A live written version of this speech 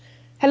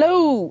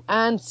Hello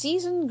and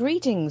season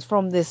greetings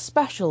from this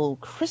special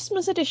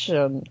Christmas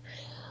edition.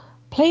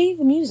 Play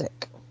the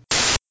music.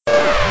 2,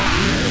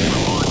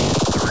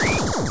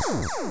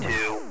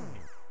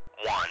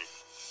 1.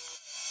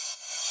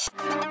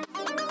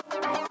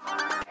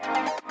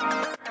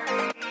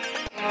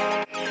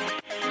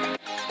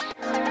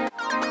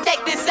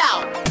 Check this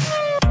out.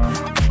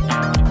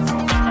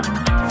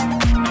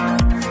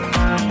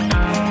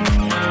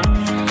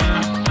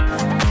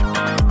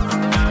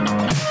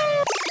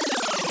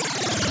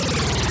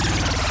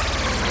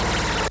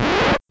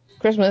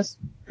 Christmas.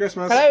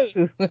 Christmas.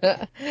 Hello.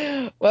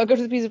 Welcome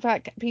to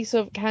the Piece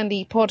of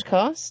Candy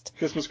podcast.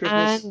 Christmas.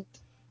 And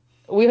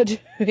we are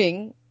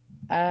doing,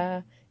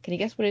 can you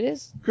guess what it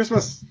is?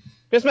 Christmas.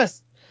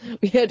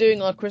 We are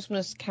doing our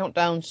Christmas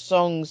countdown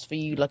songs for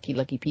you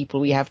lucky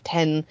people. We have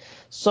 10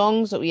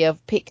 songs that we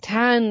have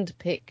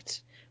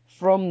handpicked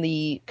from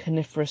the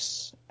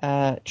coniferous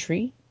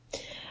tree.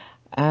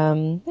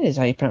 That is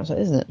how you pronounce it,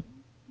 isn't it?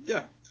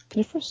 Yeah.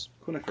 Coniferous.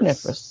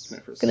 Coniferous.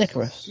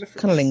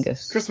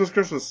 Cunnilingus.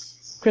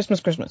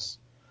 Christmas.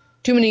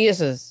 Too many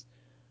yeses.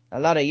 A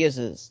lot of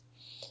yeses.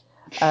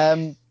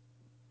 Yeah.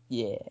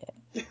 You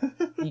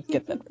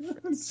get that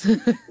reference.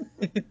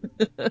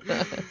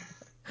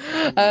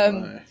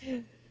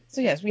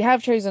 So yes, we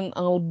have chosen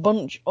a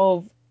bunch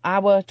of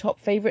our top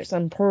favourites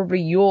and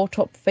probably your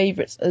top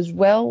favourites as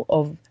well,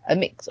 of a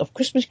mix of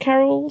Christmas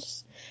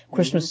carols,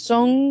 Christmas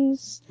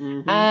songs,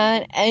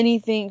 and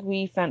anything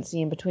we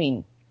fancy in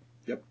between.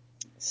 Yep.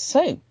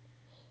 So,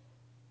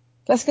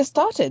 let's get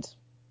started.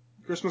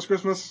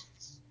 Christmas.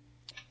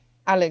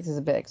 Alex is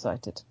a bit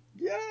excited.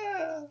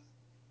 Yeah.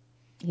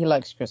 He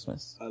likes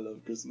Christmas. I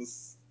love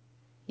Christmas.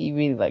 He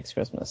really likes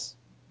Christmas.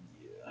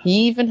 Yeah.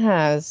 He even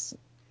has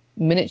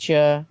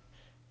miniature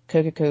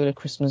Coca-Cola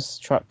Christmas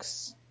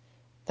trucks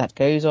that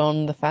goes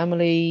on the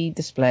family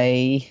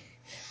display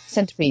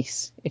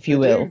centerpiece, if you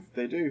will.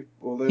 They do.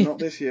 Although not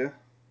this year.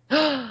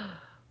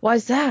 Why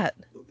is that?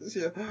 Not this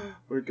year.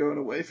 We're going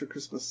away for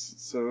Christmas,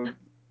 so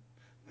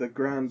the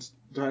grand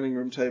dining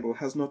room table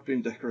has not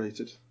been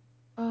decorated.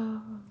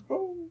 Oh.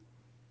 Oh.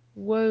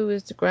 Woe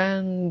is the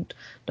grand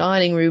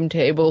dining room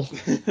table.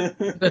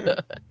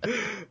 But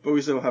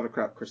we still have a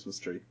crap Christmas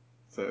tree.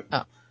 So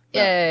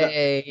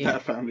Yay!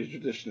 That family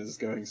tradition is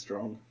going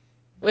strong.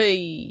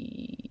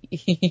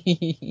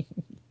 Whee!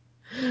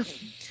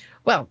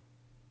 Well,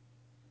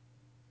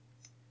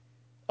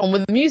 on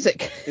with the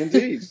music.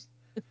 Indeed.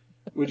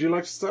 Would you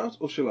like to start,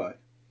 or shall I?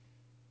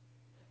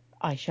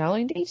 I shall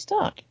indeed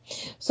start.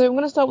 So I'm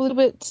going to start with a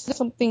little bit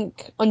something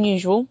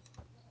unusual.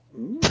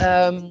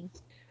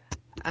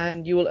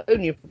 And you will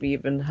only have probably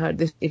even heard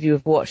this if you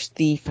have watched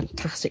the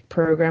fantastic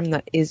program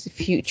that is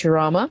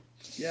Futurama.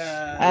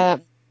 Yeah.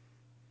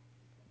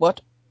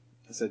 What?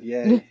 I said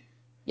yay.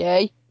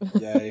 Yay.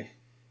 Yay.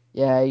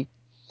 Yay.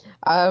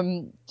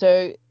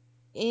 So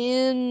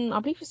in, I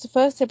believe it's the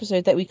first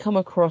episode that we come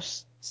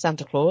across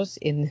Santa Claus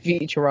in the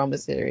Futurama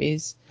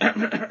series.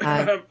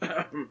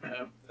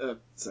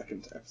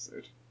 Second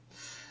episode.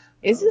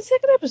 Is it the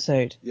second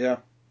episode? Yeah.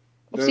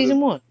 Of season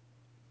 1?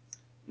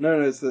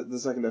 No, it's the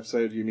second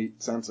episode you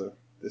meet Santa.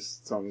 This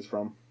song is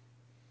from.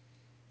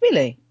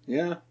 Really?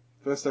 Yeah.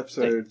 First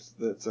episode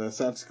that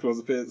Santa Claus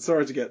appears.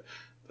 Sorry to get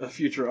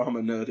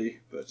Futurama nerdy,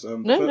 but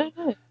No.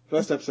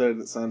 First episode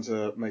that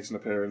Santa makes an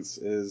appearance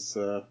is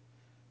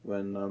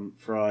when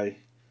Fry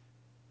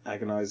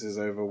agonizes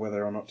over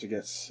whether or not to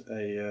get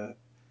a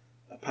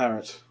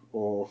parrot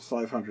or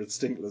 500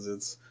 stink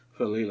lizards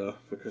for Leela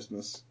for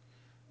Christmas,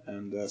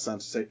 and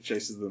Santa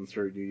chases them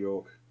through New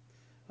York.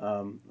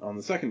 On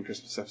the second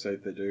Christmas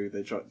episode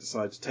they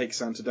decide to take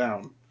Santa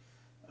down,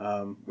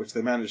 which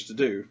they manage to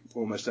do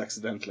almost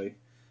accidentally,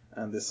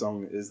 and this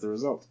song is the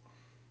result.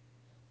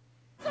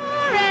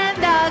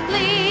 And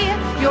ugly,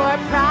 your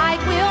pride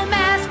will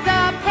mask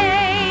the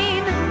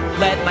pain.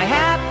 Let my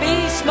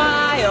happy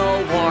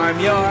smile warm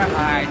your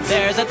heart.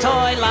 There's a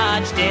toy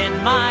lodged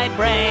in my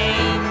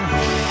brain.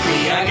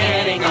 We are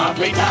getting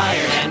awfully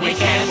tired and we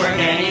can't work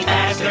any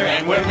faster,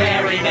 and we're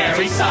very,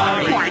 very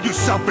sorry. Why, you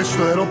selfish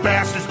little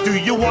bastards, do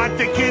you want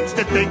the kids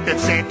to think that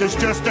Santa's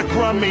just a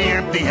crummy,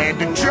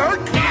 empty-handed jerk?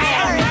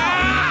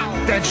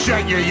 Then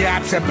shut your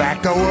yaps and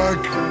back to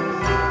work.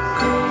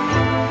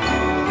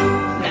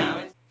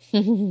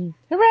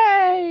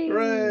 Hooray!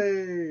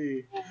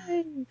 Hooray!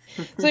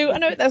 So I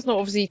know that's not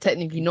obviously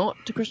technically not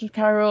a Christmas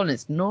Carol and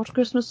it's not a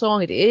Christmas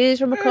song. It is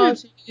from a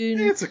cartoon.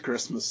 It's a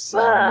Christmas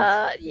song.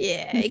 But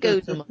yeah, it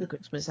goes on my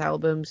Christmas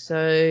album.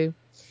 So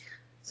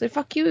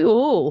fuck you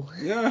all.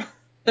 Yeah.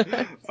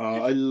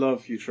 I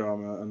love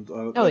Futurama, and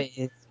It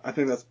is. I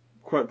think that's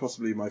quite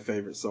possibly my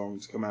favourite song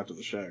to come out of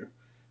the show.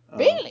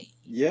 Really?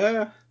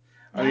 Yeah.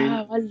 I mean,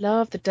 I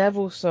love the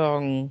Devil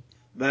song.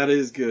 that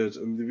is good,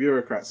 and the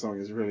Bureaucrat song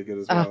is really good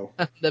as well.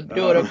 The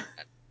Bureaucrat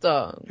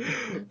song.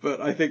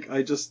 But I think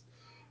I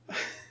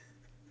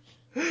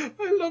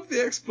love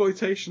the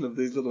exploitation of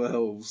these little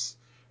elves.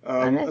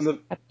 And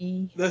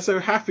they're so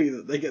happy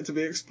that they get to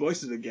be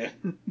exploited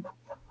again.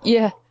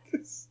 Yeah.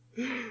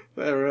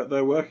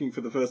 They're working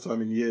for the first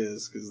time in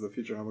years because the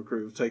Futurama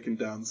crew have taken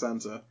down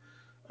Santa,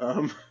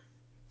 So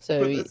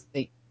But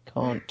they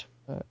can't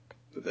work.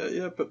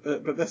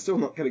 but they're still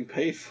not getting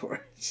paid for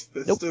it.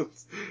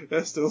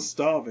 They're still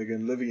starving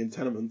and living in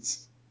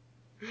tenements.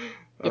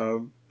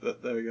 Yep.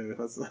 But there we go.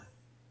 That's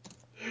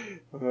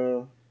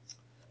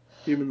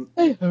human.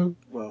 Hey-ho.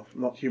 Well,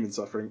 not human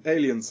suffering,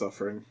 alien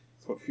suffering.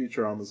 That's what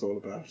Futurama's all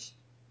about.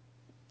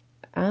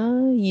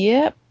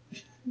 Yep.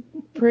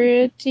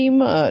 Pretty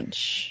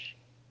much.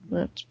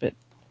 That's a bit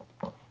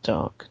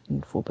dark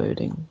and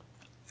foreboding.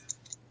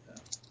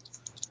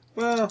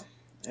 Well,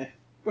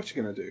 what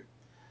you gonna do?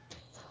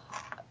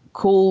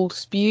 Cold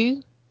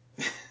spew?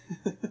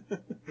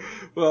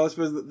 Well, I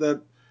suppose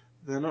that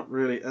they're not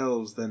really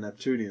elves, they're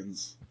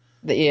Neptunians.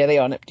 Yeah, they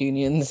are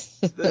Neptunians.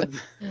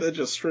 They're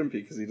just shrimpy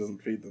because he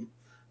doesn't feed them.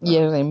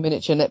 Yeah, they're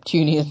miniature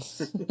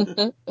Neptunians.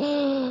 But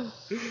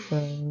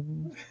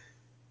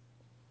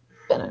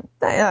no,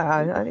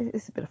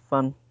 it's a bit of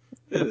fun.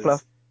 Bit of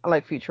fluff. I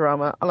like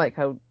Futurama. I like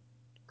how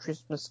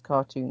Christmas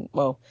cartoon.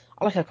 Well,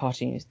 I like how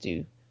cartoons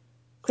do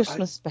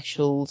Christmas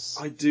specials.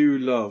 I do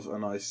love a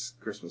nice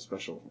Christmas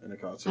special in a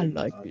cartoon.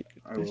 I like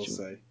I will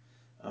say.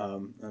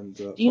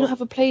 Do you not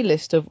have a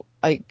playlist of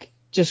like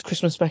just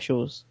Christmas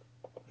specials?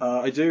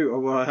 I do.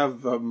 Well, I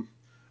have on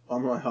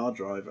my hard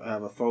drive. I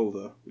have a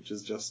folder which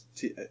is just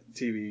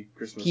TV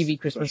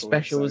Christmas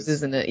specials, episodes.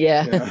 Isn't it?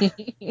 Yeah.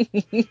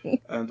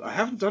 And I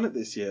haven't done it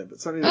this year,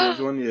 but certainly there was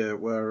one year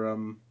where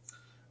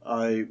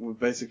I would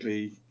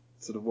basically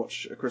sort of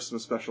watch a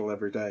Christmas special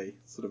every day,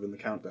 sort of in the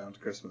countdown to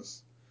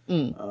Christmas,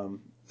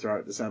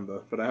 throughout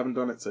December. But I haven't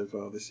done it so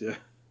far this year.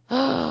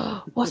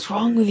 What's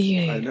wrong with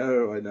you? I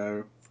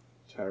know.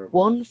 Terrible.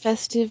 One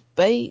festive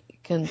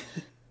bake and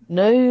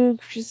no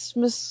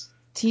Christmas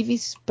TV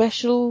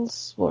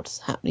specials. What's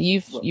happening?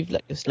 You've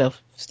let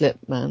yourself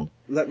slip, man.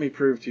 Let me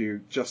prove to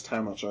you just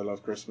how much I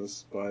love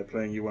Christmas by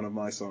playing you one of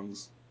my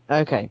songs.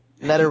 Okay,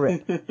 let her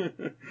rip.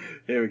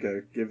 Here we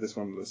go. Give this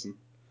one a listen.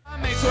 My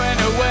mates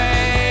went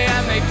away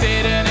and they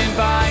didn't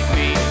invite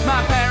me.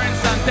 My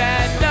parents aren't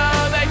dead,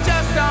 no, they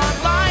just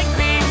don't like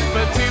me.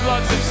 But 2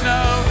 blocks of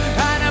snow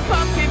and a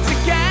pumpkin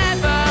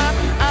together,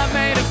 I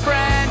made a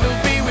friend who'll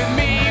be with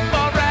me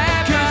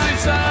forever. 'Cause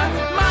it's a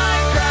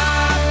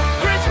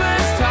Minecraft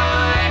Christmas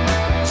time,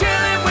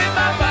 chilling with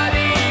my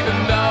buddy even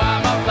though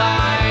I'm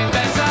offline.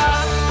 There's a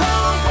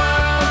whole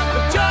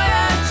world of joy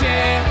and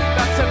cheer.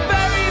 That's a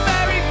very,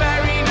 very,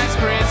 very nice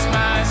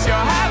Christmas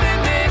you're having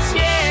this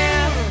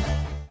year.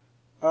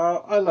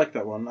 I like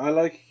that one. I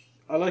like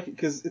it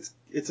because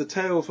it's a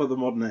tale for the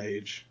modern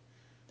age.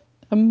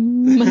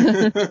 It's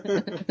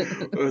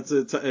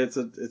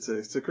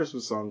a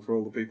Christmas song for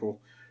all the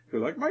people who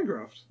like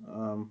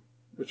Minecraft,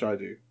 which I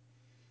do.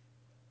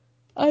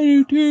 I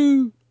do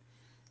too.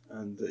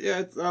 And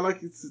I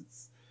like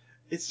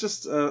it's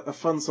just a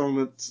fun song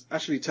that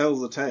actually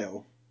tells a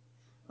tale.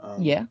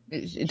 Yeah,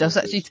 it does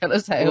actually tell a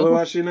tale. Although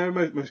actually, no,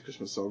 most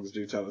Christmas songs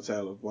do tell a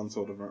tale of one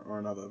sort of or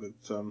another. But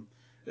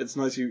it's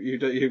nice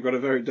you've got a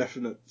very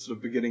definite sort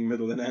of beginning,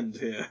 middle, and end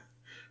here,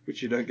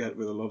 which you don't get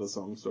with a lot of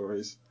song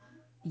stories.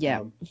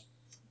 Yeah.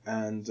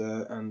 And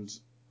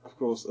of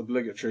course,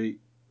 obligatory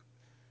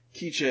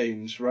key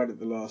change right at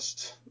the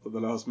last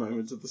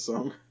moment of the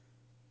song,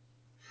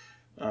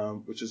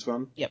 which is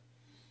fun. Yep.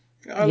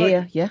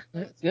 Yeah,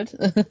 that's good.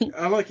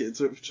 I like it.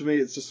 To me,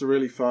 it's just a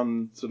really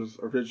fun sort of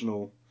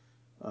original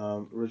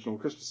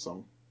Christmas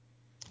song.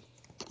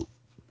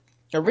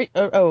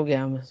 Original. I was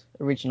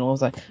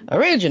like,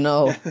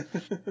 original.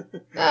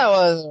 That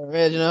was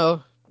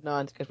original. No,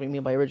 I think what you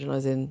mean by original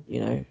as in,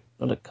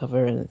 not a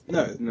cover. And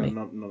No,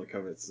 not a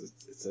cover.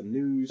 It's a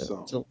new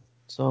song. It's a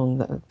song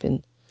that had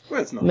been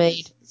it's not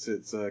made.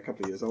 It's a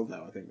couple of years old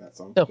now, I think, that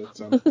song. Oh.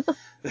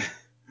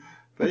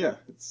 But yeah,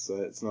 it's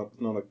not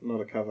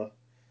a cover.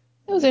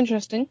 It was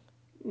interesting.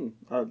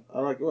 I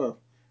like it. Well,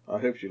 I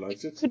hope you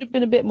liked it. Could have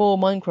been a bit more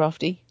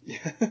Minecrafty.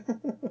 Yeah.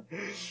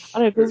 I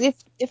don't know, because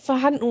if I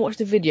hadn't watched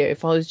the video,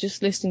 if I was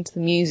just listening to the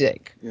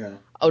music, Yeah.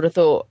 I would have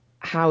thought,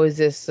 how is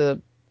this a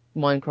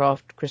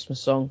Minecraft Christmas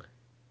song?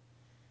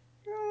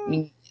 I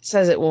mean, it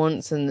says it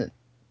once, and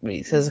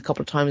it says a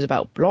couple of times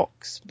about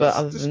blocks, but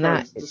other than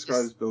that...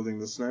 Describes building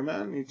the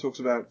snowman. He talks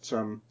about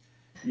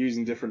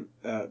using different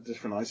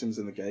items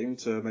in the game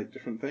to make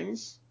different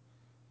things.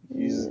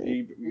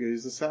 He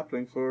used a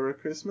sapling for a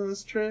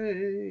Christmas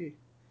tree.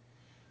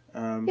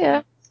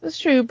 Yeah, that's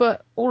true,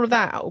 but all of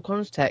that out of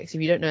context,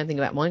 if you don't know anything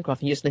about Minecraft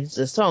and you just listen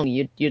to the song,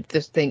 you'd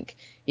just think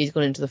he's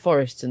gone into the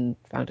forest and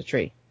found a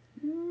tree.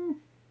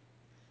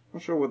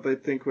 Not sure what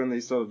they'd think when they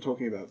started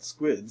talking about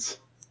squids.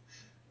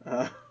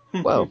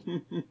 Well...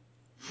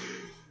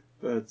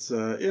 But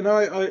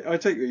I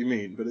take what you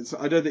mean. But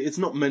I don't think it's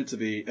not meant to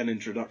be an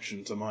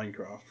introduction to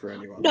Minecraft for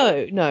anyone.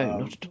 No,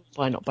 not at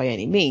all. Not by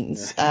any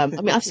means. I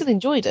mean, I still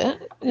enjoyed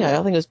it.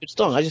 I think it was a good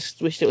song. I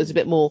just wished it was a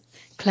bit more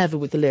clever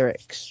with the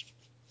lyrics.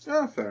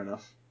 Ah, fair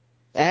enough.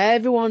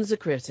 Everyone's a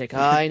critic.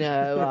 I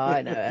know.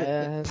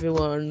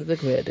 Everyone's a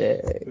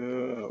critic.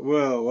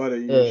 Well, why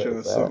don't you show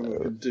a song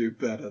that can do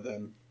better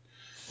then?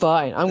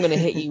 Fine, I'm going to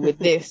hit you with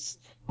this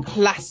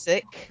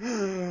classic,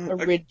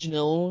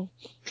 original...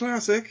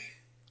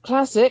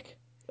 Classic,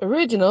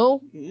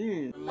 Original.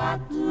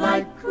 Lot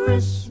like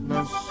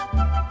Christmas,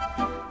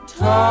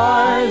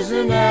 toys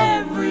in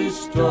every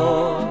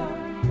store.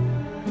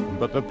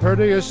 But the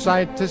prettiest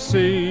sight to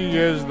see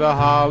is the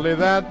holly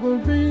that will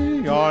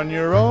be on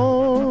your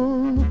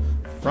own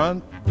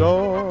front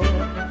door.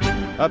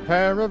 A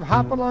pair of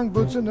hop-along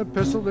boots and a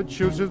pistol that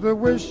shoots is the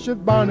wish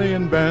of Barney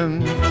and Ben.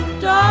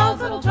 Dolls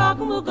that'll talk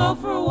and we'll go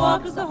for a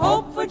walk is the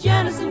hope for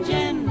Janice and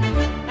Jen.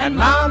 And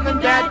Mom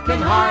and Dad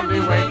can hardly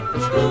wait for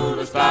school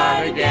to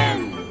start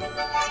again.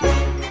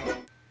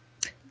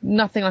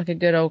 Nothing like a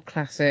good old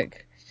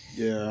classic.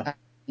 Yeah.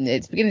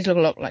 It's beginning to look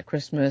a lot like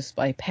Christmas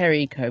by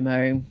Perry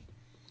Como.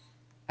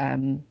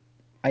 I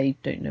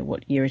don't know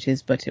what year it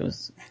is, but it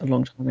was a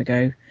long time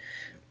ago.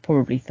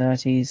 Probably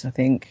 30s, I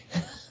think.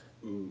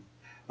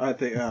 I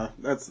think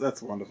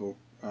that's wonderful.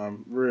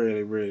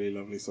 Really, really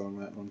lovely song,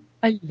 that one.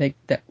 I like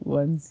that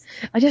one.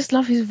 I just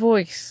love his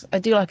voice. I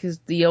do like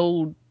the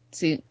old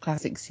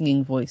classic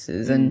singing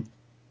voices, and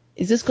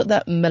it's just got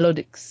that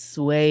melodic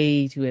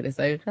sway to it. It's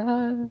like,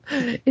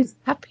 it's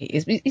happy.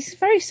 It's a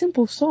very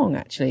simple song,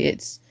 actually.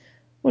 It's,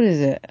 what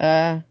is it?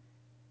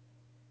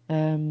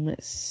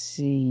 Let's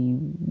see.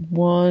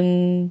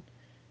 1,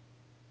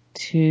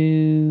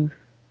 2,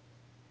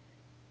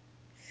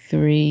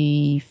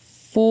 3,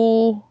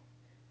 4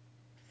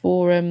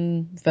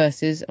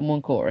 verses and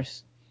 1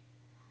 chorus,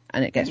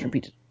 and it gets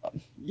repeated a lot.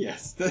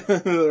 Yes,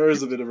 there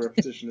is a bit of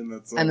repetition in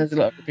that song. And there's a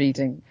lot of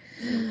repeating.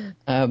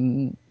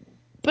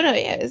 But no,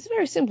 yeah, it's a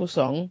very simple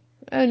song,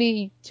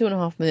 only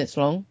 2.5 minutes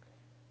long.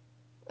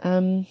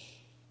 And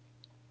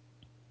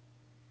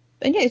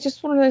yeah, it's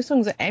just one of those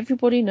songs that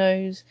everybody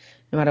knows,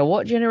 no matter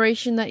what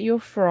generation that you're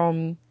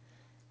from.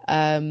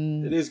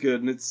 It is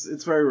good, and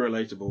it's very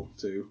relatable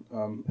too.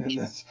 And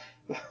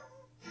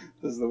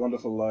there's the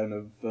wonderful line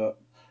of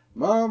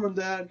Mom and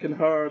Dad can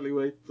hardly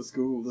wait for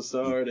school to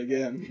start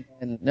again.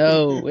 And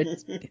no,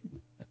 it's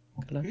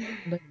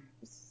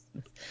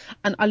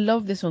and I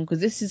love this one because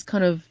this is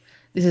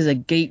a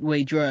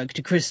gateway drug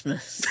to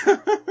Christmas.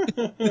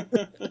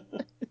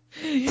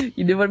 You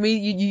know what I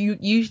mean? You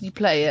usually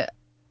play it,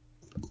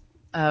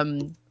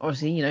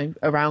 obviously,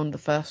 around the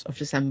 1st of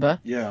December.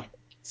 Yeah.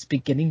 It's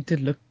beginning to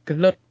look a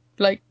lot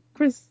like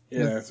Christmas.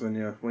 Yeah, it's when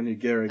you're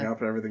gearing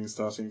up, everything's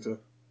starting to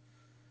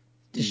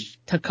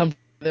come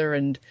together,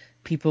 and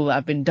people that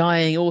have been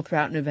dying all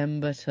throughout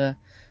November to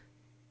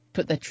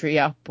put their tree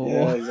up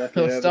or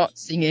start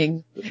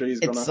singing. The tree's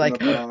gone up like,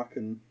 in the park,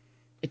 and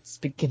it's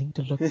beginning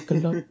to look a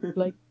lot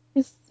like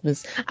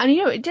Christmas. And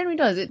it generally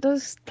does. It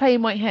does play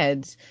in my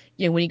head.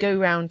 When you go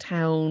around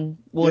town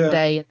one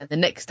day and then the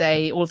next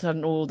day, all of a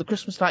sudden all the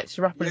Christmas lights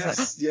are up, and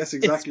yes,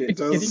 exactly.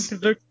 It's it does. beginning to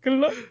look a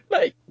lot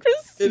like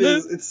Christmas. It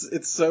is.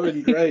 It's so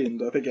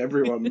ingrained. I think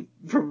everyone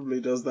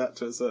probably does that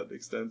to a certain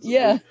extent.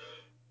 Yeah.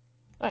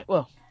 Right.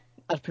 Well,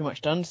 that's pretty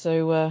much done.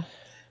 So.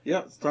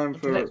 Yeah, it's time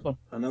for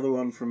another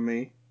one from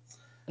me.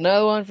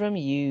 Another one from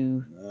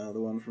you. Another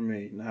one from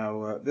me.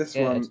 Now, this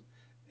one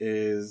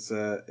is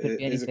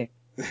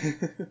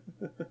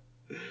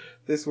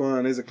this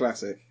one is a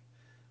classic,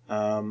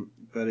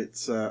 but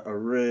it's a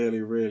really,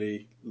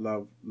 really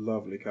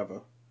lovely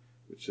cover,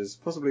 which is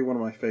possibly one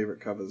of my favourite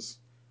covers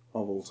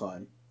of all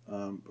time.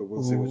 But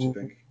we'll see what you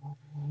think.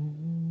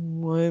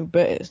 I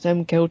bet it's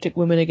them Celtic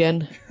Women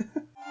again.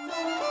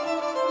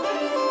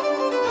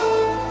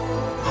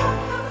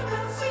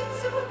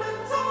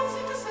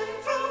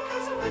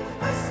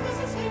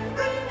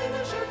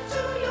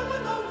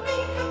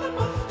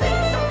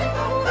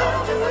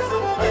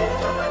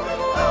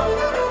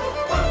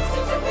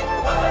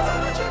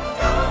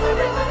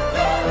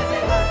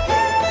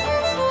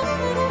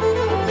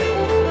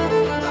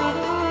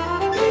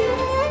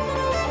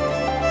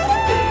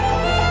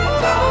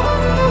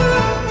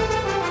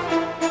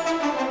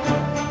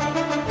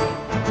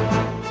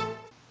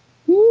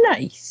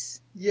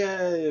 Nice.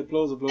 Yay!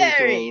 Applause!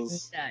 Very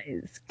nice.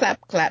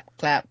 Clap, clap,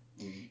 clap.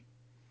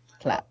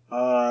 Clap.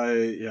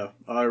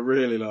 I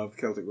really love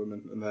Celtic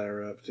Women, and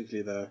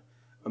particularly their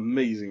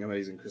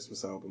amazing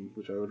Christmas album,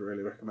 which I would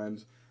really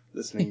recommend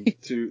listening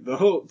to the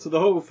whole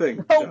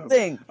thing. The whole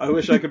thing. I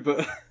wish I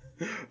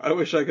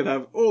could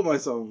have all my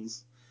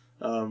songs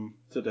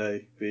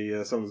today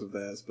be songs of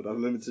theirs, but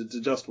I'm limited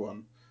to just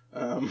one.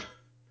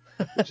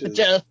 Which is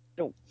just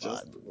one.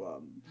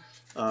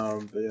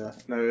 But yeah,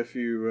 no. If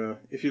you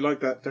like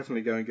that,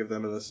 definitely go and give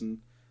them a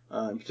listen.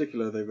 In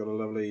particular, they've got a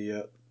lovely,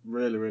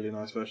 really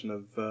nice version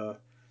of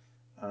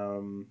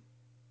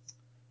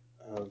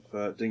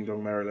Ding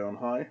Dong Merrily on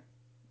High,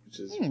 which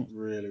is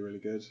really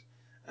good.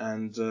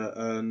 And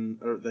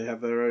they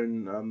have their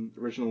own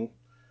original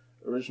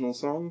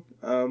song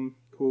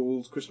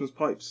called Christmas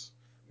Pipes,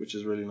 which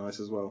is really nice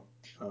as well.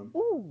 I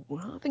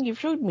think you've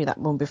showed me that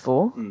one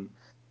before.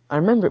 I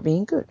remember it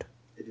being good.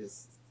 It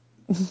is.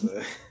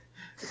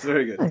 It's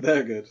very good.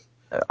 They're good.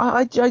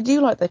 I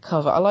do like their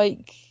cover. I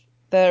like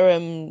their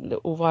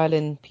little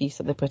violin piece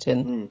that they put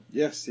in.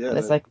 Yes, yeah. And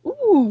it's like,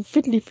 ooh,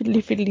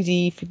 fiddly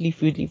dee,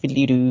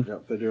 fiddly doo.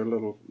 Yep, they do a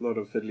lot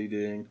of fiddly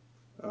deeing.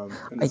 I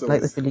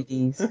like the fiddly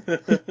dees.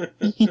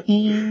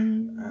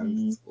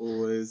 And it's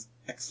always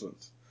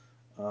excellent.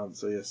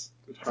 So yes,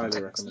 would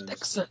highly recommend.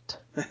 Excellent.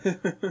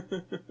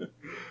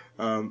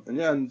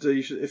 And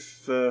you should,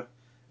 if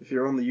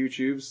you're on the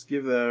YouTubes,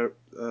 give their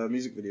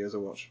music videos a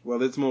watch.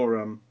 Well, it's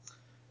more I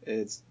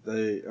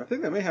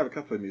think they may have a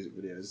couple of music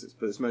videos,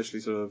 but it's mostly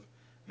sort of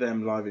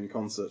them live in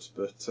concert.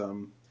 But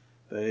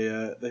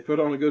they put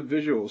on a good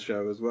visual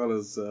show as well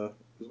as an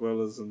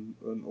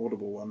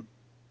audible one.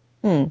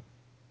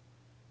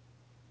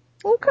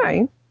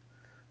 Okay.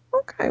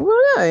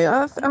 Well,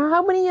 yeah.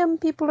 How many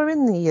people are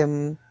in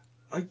the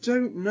I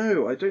don't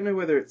know. I don't know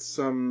whether it's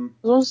On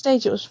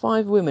stage it was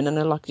 5 women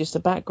and like just a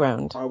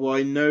background. Well,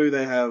 I know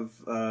they have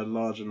a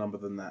larger number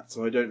than that,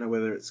 so I don't know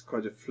whether it's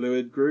quite a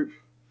fluid group.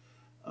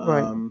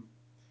 Right. And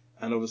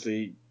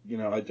obviously,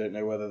 I don't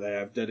know whether they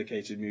have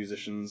dedicated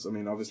musicians. I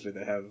mean, obviously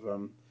they have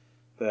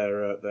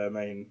their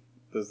main.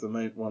 There's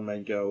the one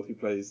main girl who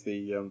plays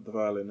the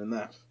violin in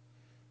that,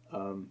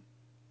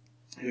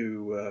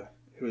 who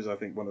is I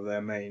think one of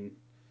their main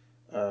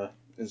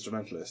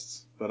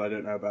instrumentalists. But I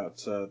don't know about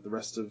the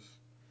rest of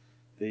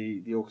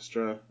the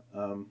orchestra.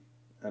 And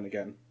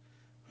again,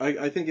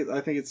 I think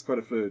it's quite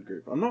a fluid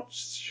group. I'm not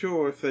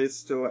sure if they're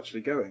still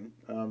actually going.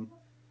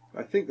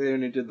 I think they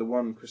only did the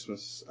one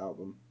Christmas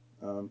album,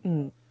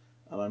 and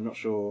I'm not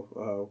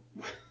sure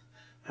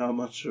how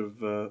much of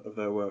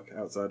their work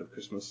outside of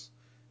Christmas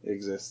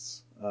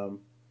exists. So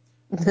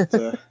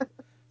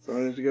I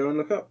need to go and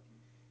look up.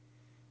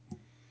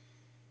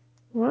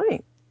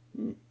 Right.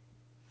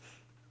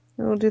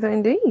 I'll do that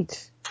indeed.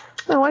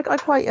 No, I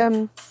quite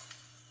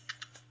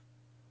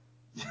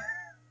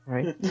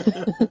Right.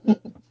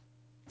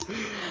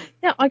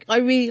 Yeah, I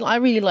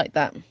really like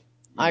that.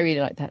 I really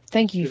like that.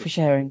 Thank you for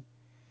sharing.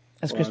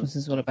 As Christmas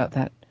is all about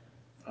that.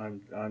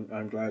 I'm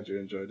glad you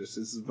enjoyed this.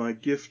 This is my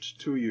gift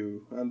to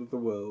you and the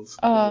world.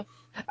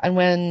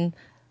 And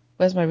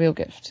where's my real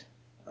gift?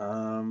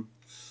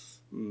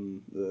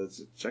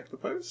 Check the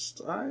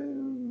post.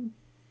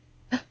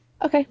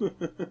 Okay.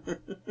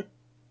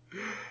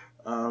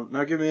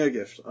 Now give me a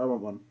gift. I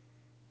want one.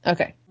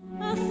 Okay.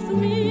 A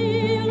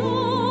thrill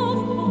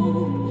of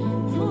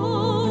hope,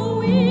 the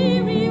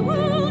weary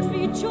world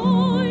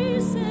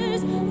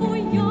rejoices, for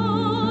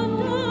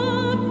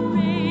yonder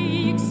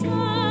breaks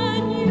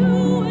a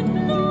new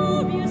and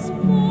glorious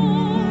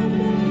morn.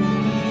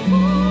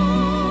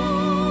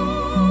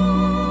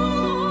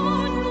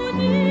 On your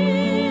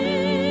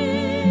knees,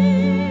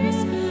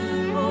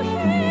 oh,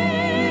 hear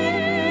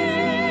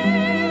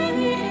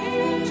the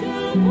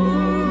angel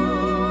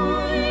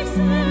voices.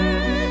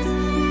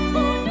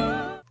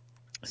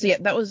 So yeah,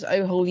 that was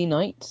 "Oh Holy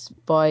Night"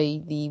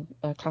 by the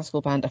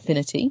classical band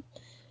Affinity.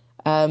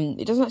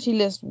 It doesn't actually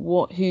list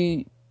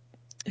who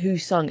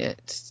sung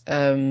it,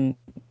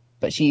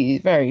 but she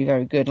is very,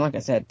 very good. And like I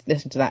said,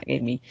 listen to that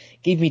gave me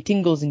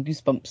tingles and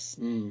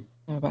goosebumps.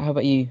 How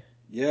about you?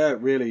 Yeah,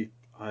 really.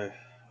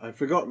 I've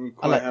forgotten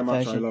quite how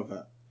much I love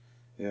that.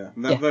 Yeah,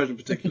 and that version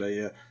particularly.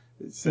 Yeah,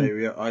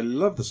 I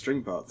love the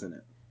string parts in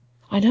it.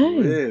 I know.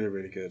 Really,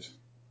 really good.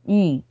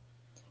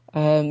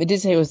 It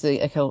did say it was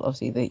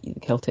obviously the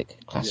Celtic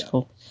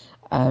classical.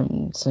 Yeah.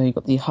 So you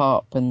got the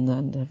harp and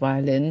the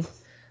violin.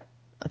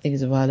 I think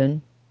it's a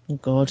violin. Oh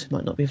God, it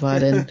might not be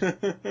violin.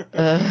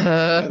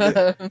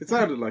 It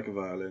sounded like a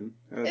violin.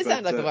 It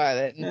sounded like a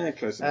violin. Yeah,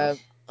 close enough.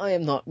 I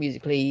am not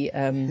musically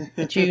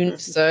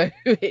attuned, so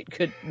it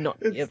could not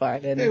be a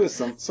violin. It was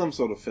some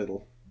sort of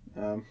fiddle.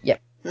 Yeah.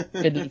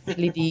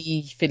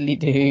 Fiddly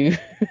do.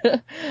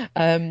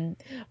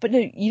 But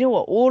no, you know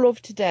what? All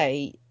of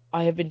today,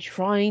 I have been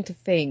trying to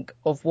think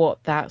of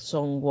what that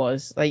song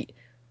was. Like,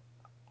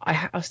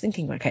 I was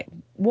thinking, okay,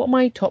 what are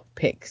my top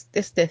picks?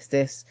 This,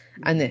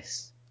 and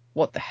this.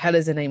 What the hell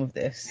is the name of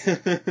this?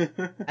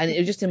 And it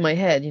was just in my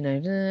head, I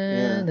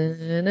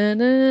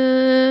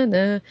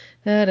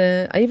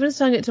even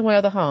sang it to my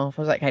other half.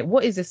 I was like, hey,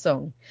 what is this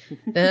song?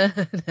 And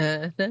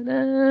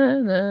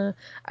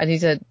he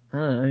said, I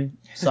don't know,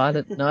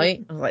 Silent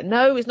Night. I was like,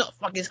 no, it's not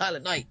fucking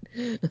Silent Night.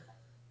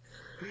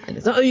 And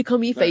it's not Oh You Call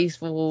Me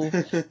Faithful.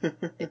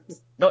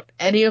 It's not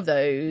any of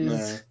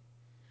those.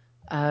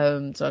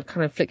 No. So I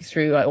kind of flicked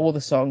through like all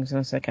the songs and I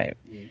was like, okay,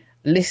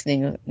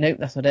 listening, nope,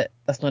 that's not it.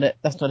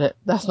 And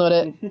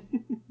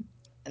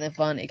then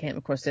finally came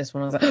across this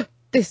one. I was like, oh,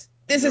 this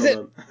is it.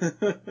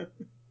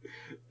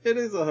 It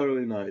is A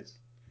Holy Night.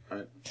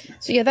 Right.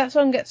 So yeah, that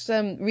song gets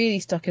really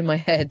stuck in my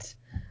head.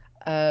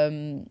 I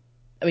mean,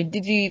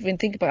 did you even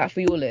think about that for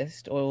your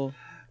list? Or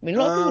I mean, a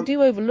lot of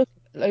people do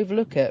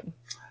overlook it.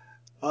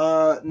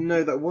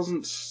 No, that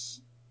wasn't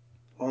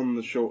on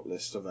the short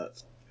list of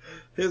that.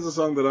 Here's a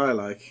song that I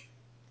like.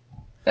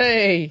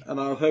 Hey! And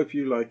I'll hope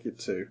you like it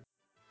too.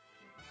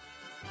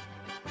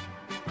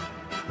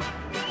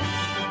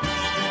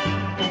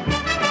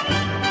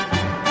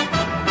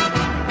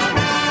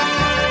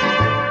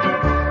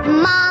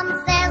 Mom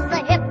says the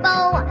hippo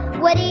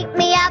would eat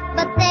me up,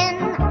 but then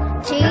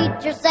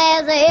teacher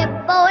says a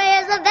hippo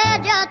is a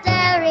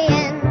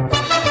vegetarian.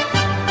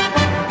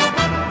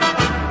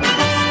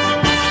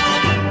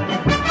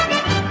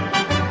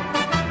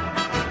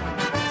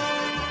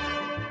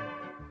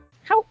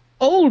 How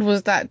old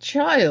was that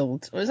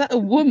child? Or is that a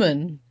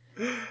woman?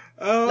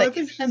 Oh, I Like,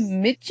 think is it a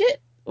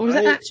midget? Or is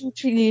that I-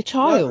 actually a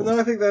child? No,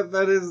 I think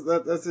that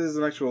is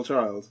an actual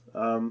child.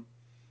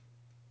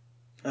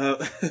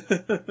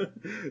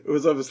 It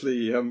was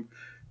obviously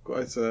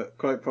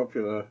quite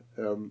popular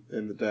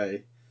in the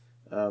day.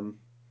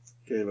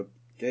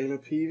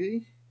 Gayla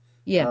Peavy.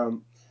 Yeah.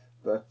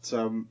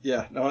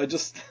 Yeah, no, I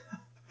just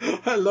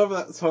I love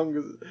that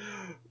song.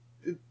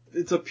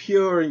 It's a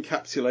pure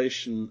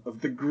encapsulation of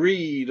the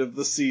greed of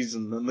the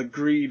season and the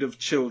greed of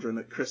children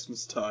at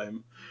Christmas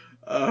time.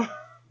 And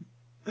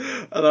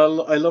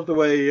I love the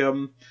way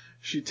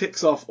she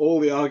ticks off all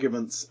the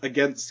arguments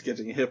against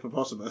getting a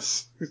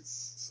hippopotamus.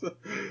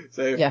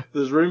 So Yeah.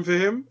 there's room for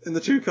him in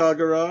the 2-car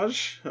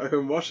garage. I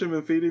can wash him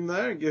and feed him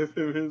there and give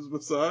him his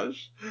massage.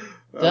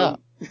 Duh.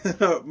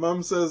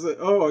 Mum says,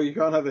 "Oh, you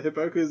can't have a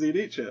hippo because he'd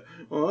eat you."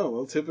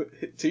 Well,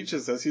 teacher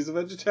says he's a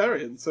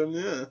vegetarian, so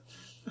yeah.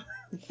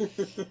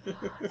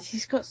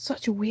 She's got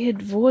such a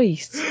weird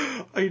voice.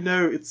 I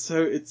know, it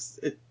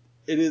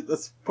is,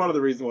 that's part of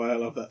the reason why I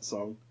love that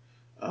song.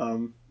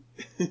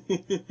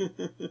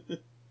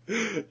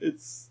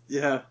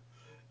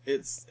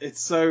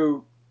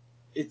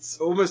 It's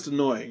almost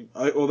annoying.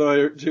 Although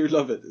I do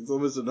love it, it's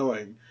almost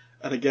annoying.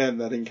 And again,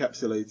 that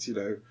encapsulates,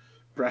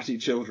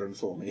 bratty children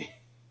for me.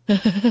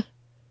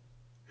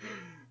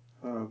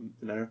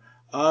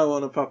 I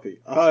want a puppy.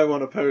 I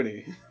want a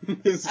pony.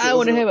 I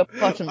want a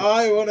hippopotamus.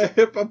 I want a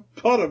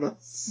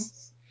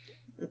hippopotamus.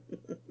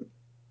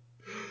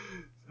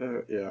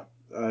 Yeah,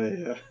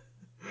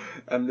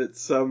 and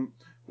it's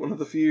one of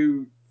the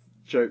few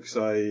jokes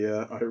I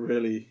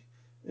really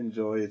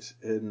enjoyed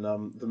in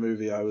the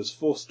movie I was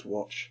forced to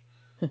watch,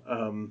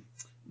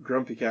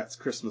 Grumpy Cat's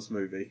Christmas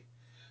movie,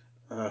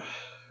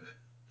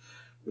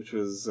 which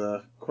was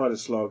quite a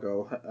slog,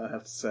 I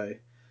have to say,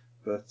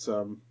 but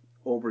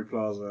Aubrey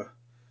Plaza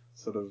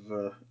sort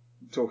of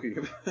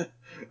talking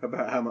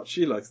about how much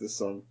she likes this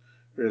song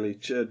really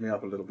cheered me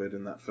up a little bit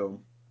in that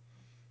film.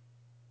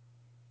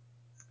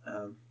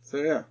 So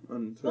yeah,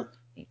 and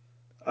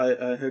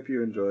I hope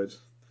you enjoyed.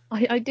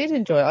 I did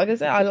enjoy it. Like I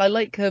said, I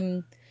like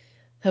her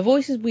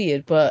voice is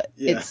weird, but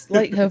Yeah. it's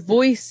like her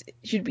voice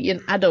should be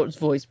an adult's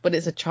voice, but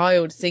it's a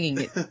child singing.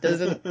 It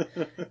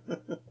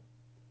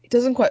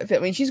doesn't quite fit.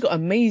 I mean, she's got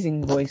an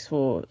amazing voice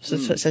for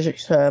such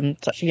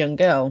a young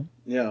girl.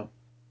 Yeah.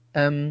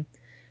 And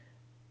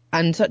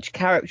such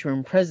character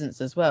and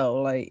presence as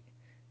well. Like,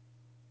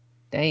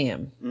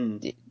 damn.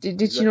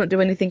 Did she not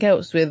do anything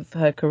else with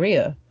her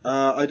career?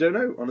 I don't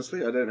know. Honestly,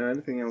 I don't know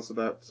anything else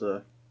about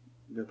her.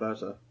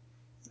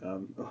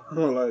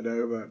 All I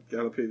know about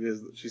Gayla Peavy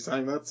is that she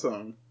sang that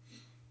song.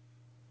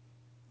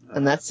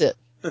 And that's it.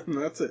 And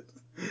that's it.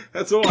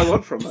 That's all I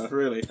want from her,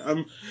 really.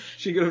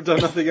 She could have done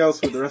nothing else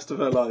with the rest of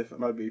her life,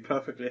 and I'd be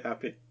perfectly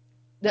happy.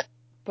 Yeah,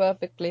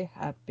 perfectly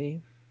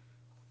happy.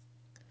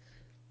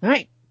 All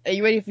right, are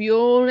you ready for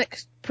your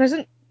next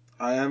present?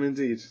 I am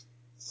indeed.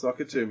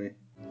 Sock it to me.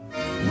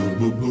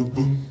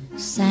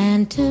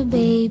 Santa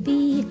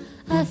baby,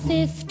 a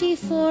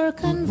 54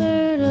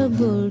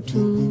 convertible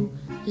to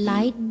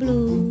light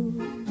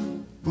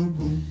blue.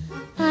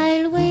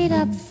 I'll wait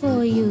up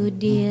for you,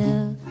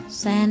 dear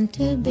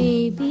Santa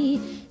baby,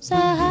 so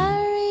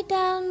hurry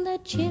down the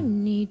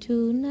chimney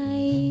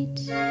tonight.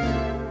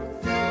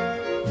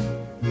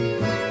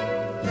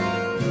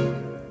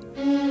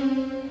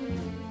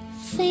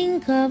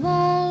 Think of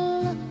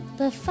all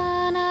the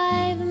fun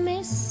I've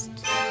missed.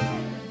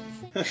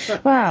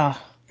 Wow,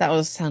 that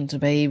was Santa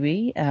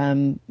Baby,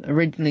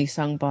 originally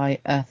sung by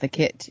Eartha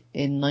Kitt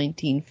in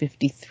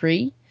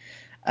 1953,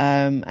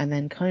 and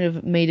then kind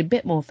of made a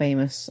bit more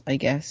famous, I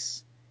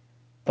guess,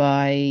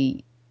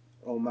 by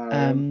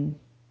Marilyn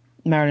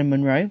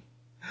Monroe.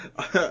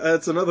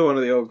 It's another one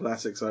of the old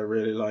classics I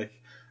really like.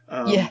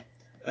 Yeah.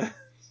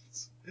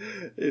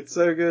 It's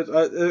so good.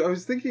 I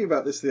was thinking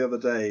about this the other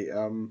day.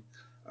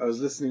 I was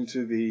listening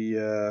to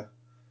the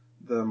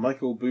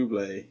Michael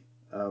Bublé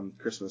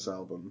Christmas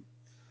album,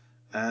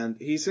 and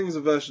he sings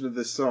a version of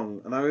this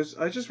song, and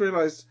I just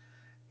realised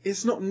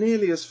it's not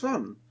nearly as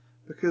fun,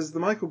 because the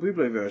Michael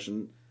Bublé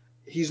version,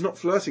 he's not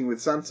flirting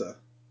with Santa,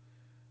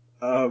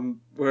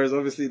 whereas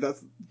obviously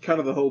that's kind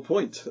of the whole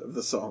point of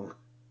the song.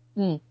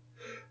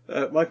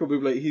 Michael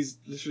Bublé, he's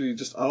literally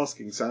just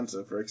asking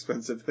Santa for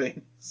expensive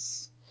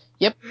things.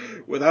 Yep.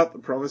 Without the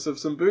promise of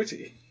some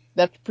booty.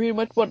 That's pretty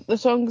much what the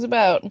song's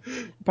about.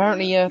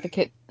 Apparently, Eartha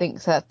Kitt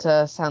thinks that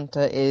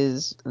Santa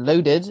is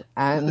loaded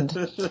and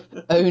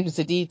owns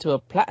the deed to a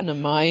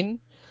platinum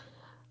mine,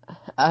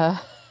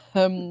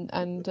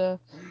 and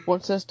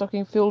wants her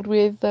stocking filled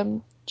with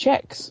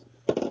checks.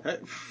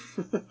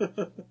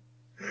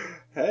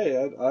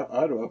 Hey,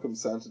 I'd welcome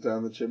Santa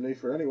down the chimney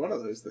for any one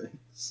of those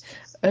things.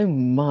 Oh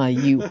my,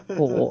 you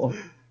whore.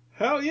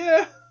 Hell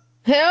yeah!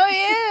 Hell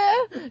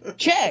yeah!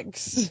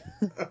 Checks!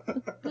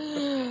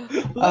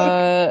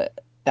 I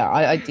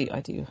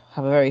do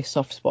have a very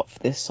soft spot for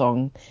this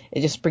song. It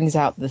just brings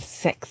out the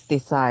sexy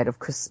side of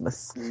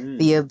Christmas,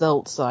 the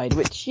adult side,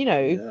 which,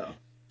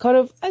 kind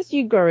of, as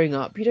you growing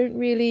up, you don't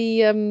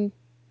really,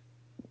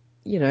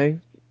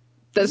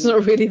 That's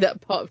not really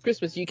that part of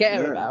Christmas you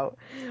care No. about.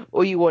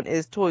 All you want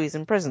is toys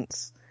and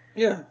presents.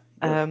 Yeah.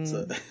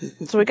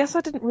 So I guess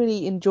I didn't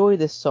really enjoy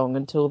this song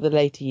until the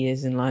later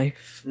years in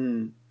life.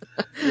 Yeah,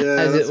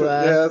 As it were.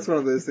 that's one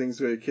of those things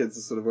where kids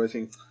are sort of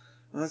waiting.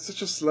 Oh, it's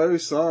such a slow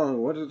song.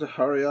 Why did it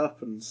hurry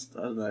up and,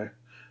 I don't know,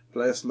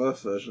 play a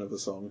Smurf version of the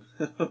song?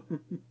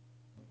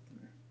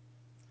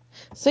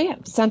 So yeah,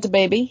 Santa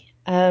Baby.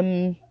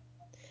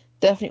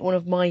 Definitely one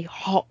of my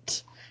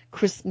hot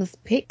Christmas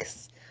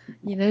picks.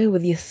 You know,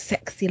 with your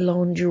sexy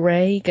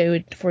lingerie, go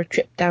for a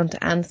trip down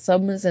to Ann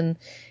Summers and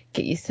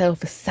get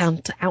yourself a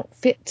Santa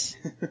outfit.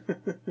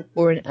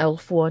 Or an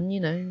elf one,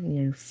 you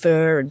know,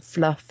 fur and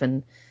fluff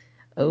and,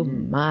 oh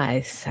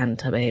my,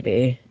 Santa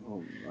Baby.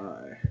 Oh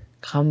my.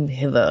 Come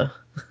hither.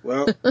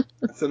 Well,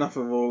 that's enough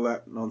of all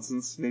that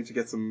nonsense. You need to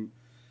get some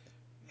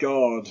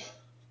God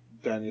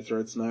down your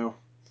throats now.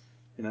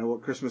 You know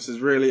what Christmas is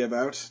really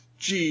about?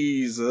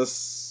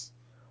 Jesus.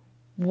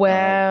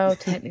 Well,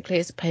 technically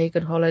it's a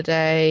pagan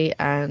holiday,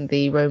 and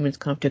the Romans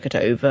kind of took it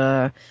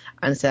over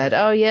and said,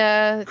 oh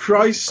yeah,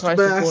 Christ was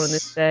Mass. born on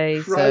this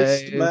day.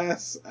 Christ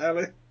Mass,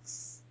 Alex.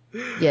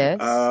 Yes.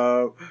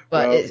 But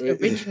well, it's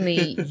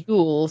originally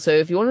Yule, so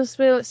if you want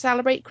to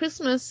celebrate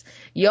Christmas,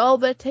 y'all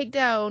better take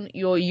down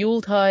your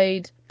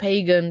Yuletide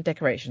pagan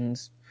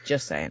decorations.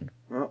 Just saying.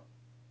 Well,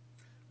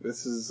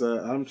 this is,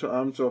 I'm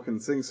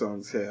talking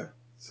sing-songs here.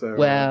 So,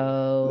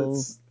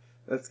 well,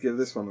 let's give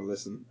this one a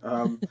listen.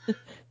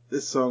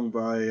 This song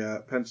by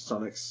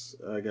Pentatonix,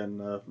 again,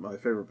 my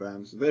favourite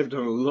band. They've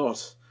done a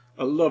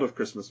lot of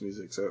Christmas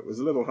music, so it was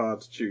a little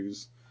hard to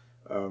choose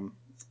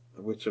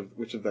which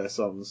of their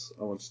songs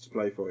I wanted to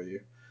play for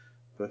you.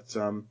 But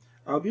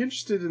I'll be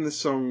interested in this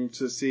song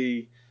to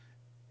see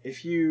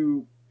if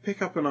you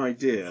pick up an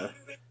idea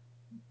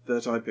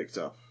that I picked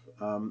up.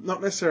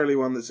 Not necessarily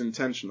one that's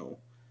intentional,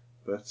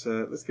 but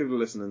let's give it a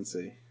listen and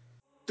see.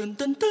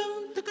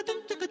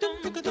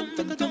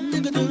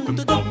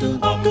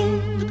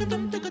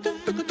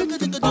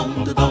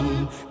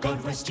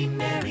 God rest ye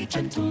merry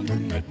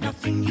gentlemen, let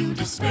nothing you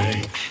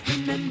dismay.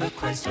 Remember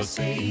Christ our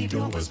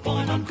Savior was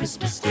born on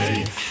Christmas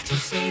Day to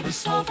save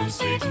us all from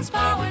Satan's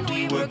power when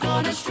we were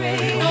gone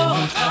astray.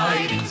 Oh,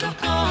 tidings of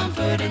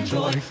comfort and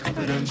joy,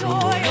 comfort and joy.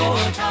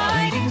 Oh,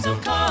 tidings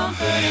of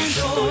comfort and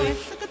joy.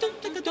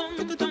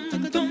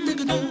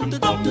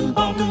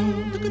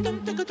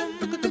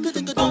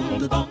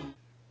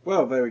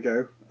 Well, there we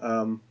go.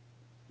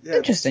 Yeah,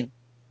 interesting.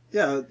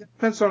 Yeah,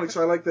 Pentatonix,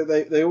 I like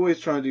that they always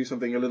try and do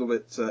something a little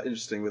bit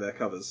interesting with their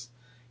covers.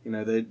 You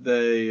know,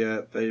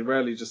 they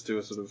rarely just do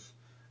a sort of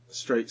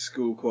straight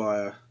school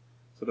choir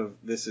sort of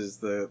this is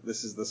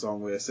the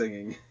song we're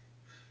singing.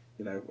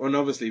 You know, and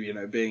obviously, you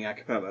know, being a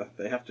cappella,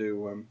 they have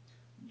to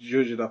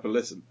zhuzh it up a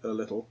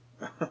little.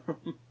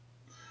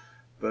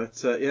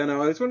 But yeah,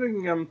 no, I was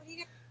wondering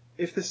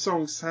if this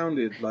song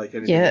sounded like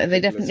anything. Yeah, they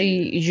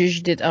definitely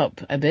zhuzhed it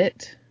up a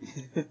bit.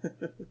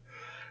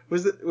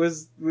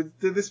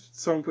 Did this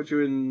song put you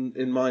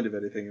in mind of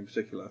anything in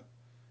particular?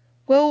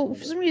 Well,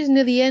 for some reason,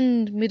 near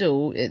the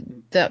middle,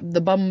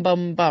 the bum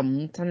bum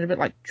bum sounded a bit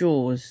like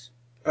Jaws.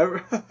 Oh,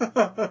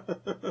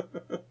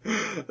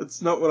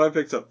 that's not what I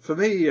picked up. For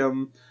me,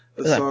 the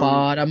it was song... like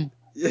bottom,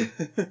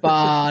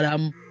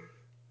 bottom,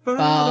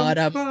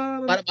 bottom.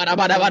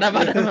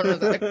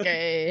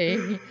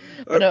 Okay.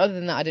 But other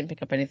than that, I didn't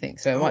pick up anything,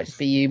 so it might just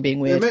be you being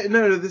weird.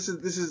 No, this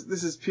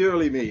is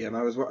purely me, and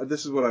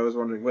this is what I was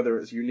wondering whether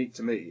it's unique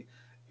to me.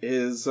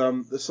 Is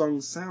the song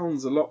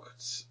sounds a lot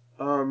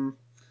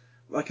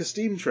like a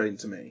steam train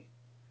to me,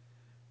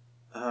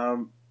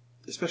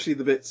 especially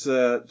the bits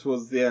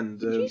towards the end.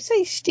 Did you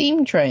say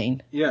steam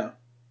train? Yeah.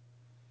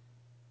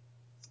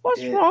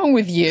 What's wrong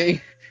with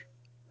you?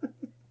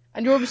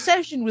 And your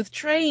obsession with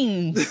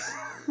trains.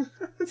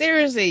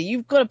 Seriously,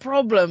 you've got a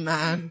problem,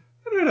 man.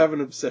 I don't have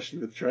an obsession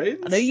with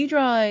trains. I know you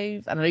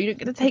drive, and I know you don't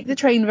get to take the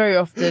train very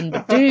often,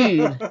 but dude,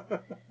 you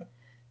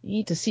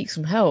need to seek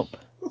some help.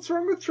 What's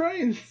wrong with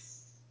trains?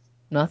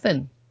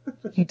 Nothing.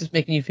 Just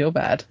making you feel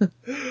bad.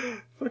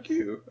 Fuck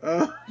you.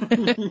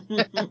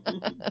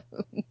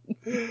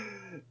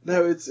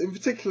 No, it's in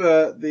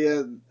particular at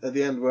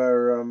the end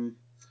where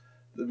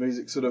the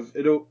music sort of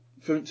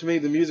to me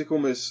the music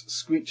almost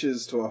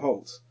screeches to a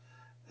halt,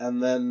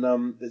 and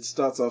then it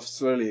starts off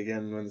slowly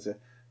again when they say,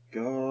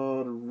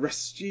 "God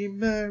rest ye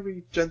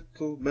merry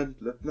gentlemen,"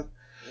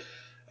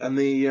 and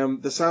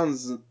the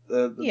sounds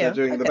that they're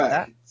doing in the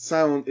back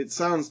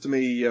sounds to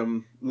me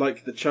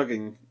like the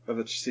chugging of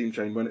a steam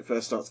train when it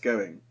first starts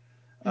going,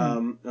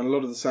 and a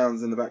lot of the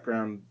sounds in the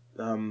background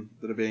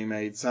that are being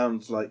made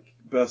sound like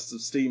bursts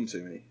of steam to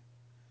me,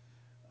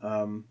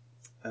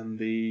 and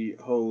the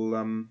whole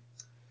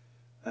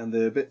and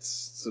the bits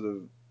sort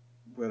of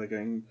where they're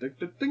going ding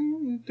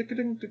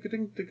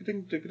ding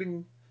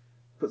ding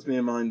puts me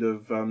in mind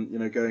of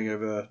going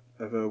over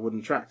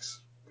wooden tracks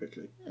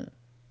quickly. Yeah.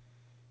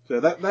 So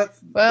that's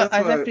I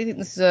definitely think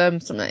this is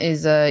something that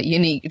is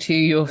unique to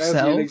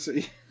yourself.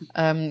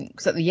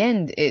 Because at the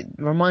end it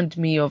reminded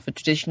me of a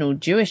traditional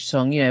Jewish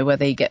song, where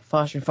they get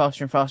faster and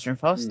faster and faster and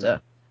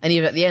faster And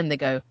even at the end, they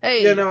go,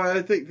 "Hey." Yeah, no,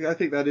 I think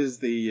that is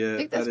the. I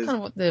think that's that is kind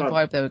of what the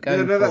vibe they were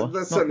going no, for.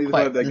 that's Not certainly the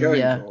quite vibe they're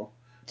going for.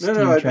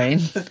 Steam Train.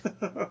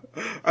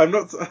 I'm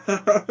not.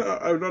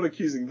 I'm not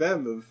accusing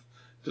them of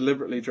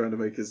deliberately trying to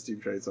make a Steam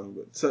Train song,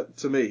 but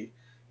to me,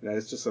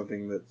 it's just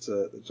something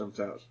that jumped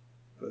out.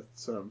 But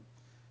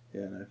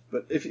no.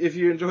 But if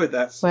you enjoyed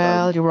that,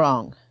 Well, you're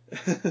wrong.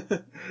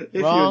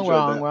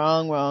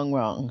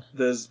 Wrong.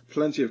 There's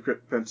plenty of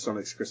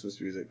Pentatonix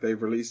Christmas music.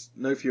 They've released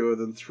no fewer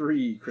than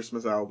 3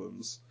 Christmas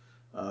albums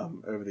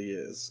over the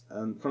years,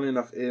 and funnily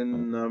enough,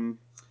 in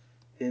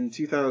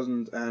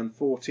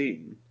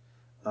 2014,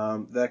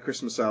 their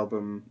Christmas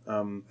album,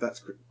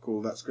 that's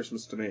called "That's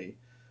Christmas to Me,"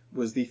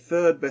 was the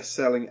 3rd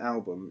best-selling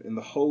album in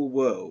the whole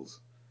world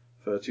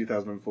for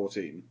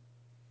 2014,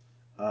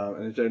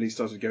 and it only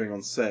started going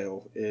on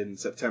sale in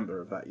September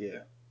of that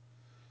year.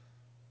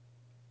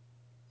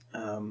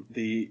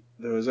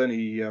 There was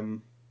only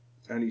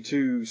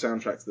 2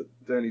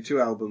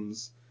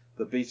 albums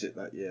that beat it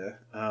that year.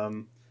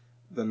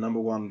 The number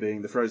 1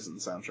 being the Frozen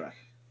soundtrack.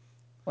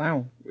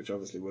 Wow. Which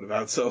obviously would have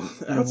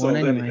outsold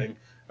anything.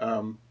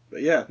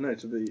 But yeah, no,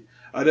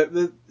 I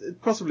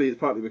don't. Possibly it's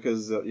partly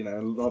because not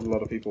a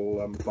lot of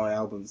people buy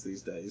albums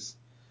these days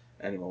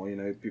anymore.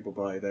 People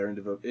buy their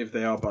if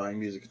they are buying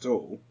music at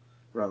all,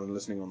 rather than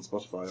listening on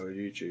Spotify or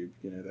YouTube.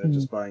 They're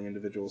just buying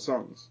individual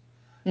songs.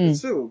 It's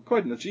still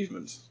quite an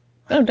achievement.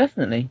 Oh,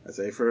 definitely. I'd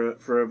say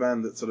for a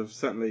band that sort of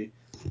certainly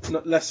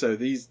not less so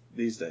these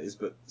days,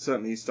 but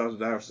certainly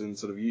started out in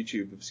sort of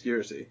YouTube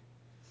obscurity.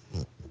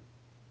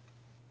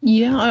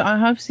 Yeah, I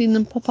have seen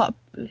them pop up,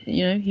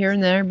 here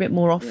and there a bit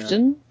more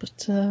often,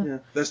 but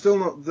they're still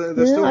not. They're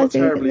still not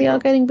terribly. They are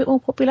getting a bit more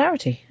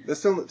popularity. They're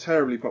still not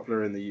terribly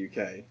popular in the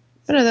UK.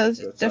 Oh, no, that's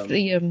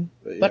definitely.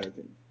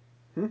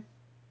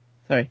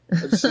 Sorry.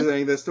 I'm just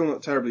saying they're still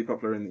not terribly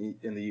popular in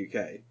the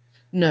UK.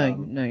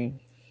 No.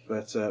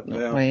 But they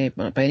are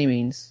not by any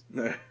means.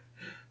 No,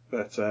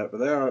 but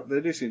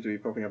they do seem to be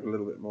popping up a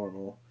little bit more and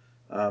more.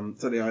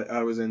 Certainly,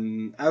 I was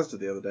in Asda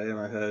the other day and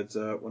I heard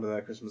one of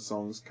their Christmas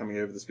songs coming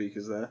over the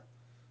speakers there.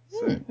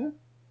 So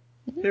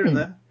here and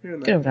there.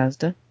 Good old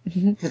Asda.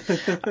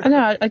 I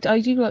know. I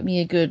do like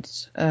me a good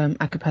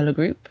a cappella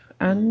group,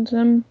 and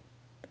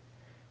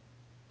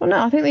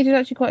I think they did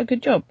actually quite a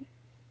good job.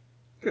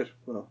 Good.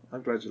 Well,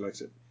 I'm glad you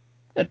liked it.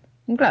 Good.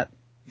 I'm glad.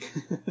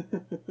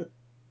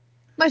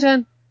 My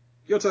turn.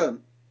 Your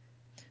turn.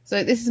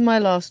 So this is my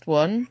last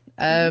one,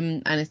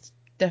 and it's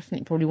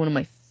definitely probably one of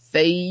my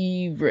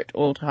favourite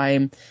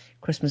all-time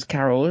Christmas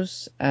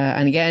carols.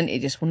 And again,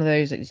 it's just one of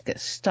those that just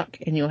gets stuck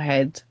in your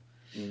head.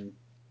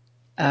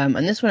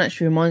 And this one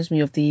actually reminds me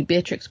of the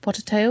Beatrix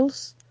Potter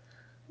Tales,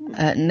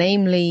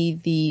 namely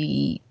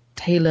the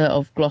Tailor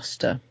of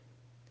Gloucester,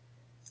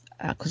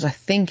 because I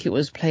think it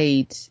was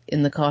played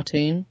in the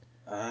cartoon.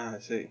 Ah, I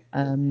see.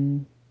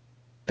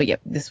 But yeah,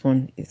 this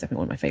one is definitely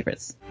one of my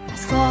favourites.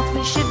 Saw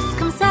 3 ships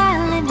come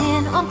sailing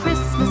in on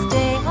Christmas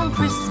Day, on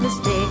Christmas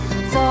Day.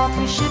 Saw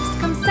 3 ships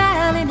come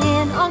sailing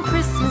in on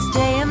Christmas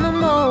Day in the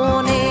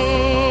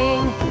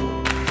morning.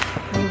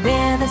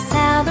 Where the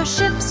sail those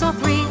ships all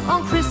 3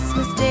 on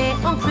Christmas Day,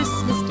 on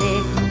Christmas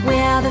Day.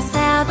 Where the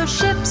sail those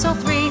ships all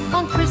 3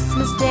 on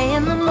Christmas Day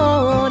in the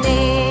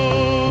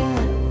morning.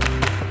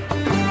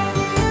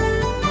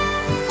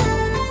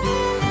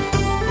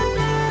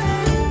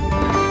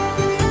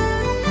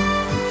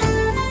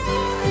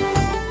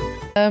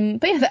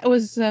 But yeah, that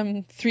was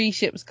 3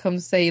 ships come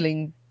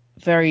sailing.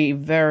 Very,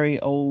 very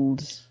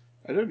old.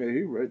 I don't know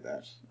who wrote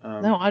that.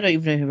 No, I don't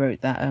even know who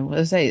wrote that. As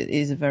I say, it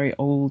is a very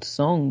old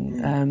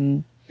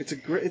song.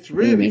 It's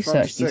really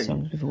fun to sing. These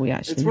songs before we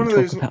actually talk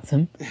those... about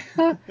them.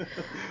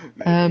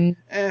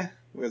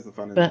 Where's the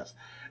fun in that?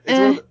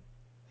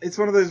 It's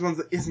one of those ones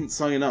that isn't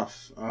sung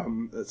enough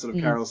at sort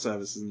of carol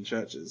services and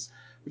churches,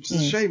 which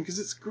is a shame because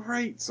it's a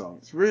great song.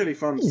 It's really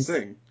fun to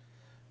sing.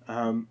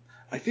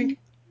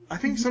 I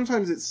think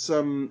sometimes it's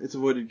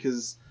avoided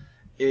because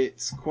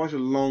it's quite a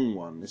long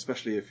one,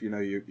 especially if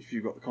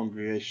you've got the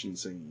congregation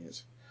singing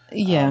it.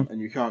 Yeah. And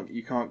you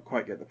can't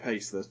quite get the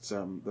pace that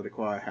a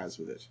choir has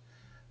with it.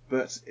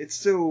 But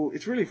it's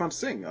really fun to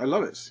sing. I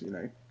love it.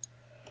 It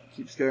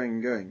keeps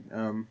going and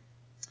going.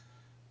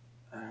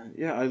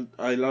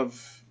 I love.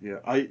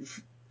 For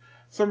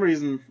some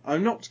reason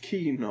I'm not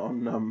keen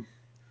on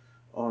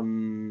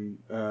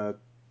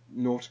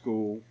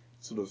nautical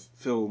sort of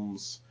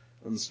films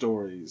and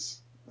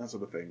stories, that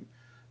sort of thing.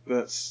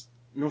 But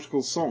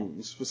nautical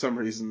songs, for some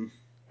reason,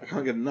 I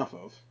can't get enough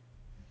of.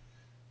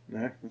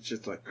 It's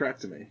just like crack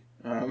to me.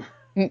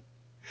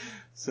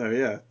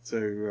 So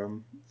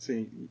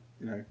seeing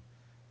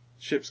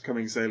ships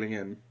coming sailing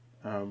in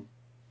for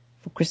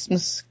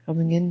Christmas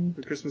coming in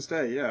for Christmas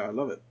Day, I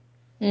love it.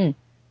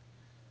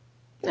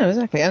 No,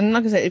 exactly, and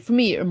like I said, for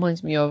me it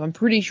reminds me of. I'm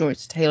pretty sure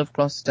it's Tale of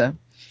Gloucester.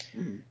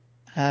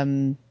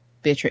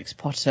 Beatrix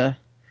Potter.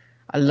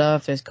 I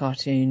love those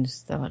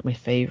cartoons. They're like my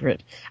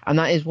favourite. And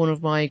that is one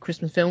of my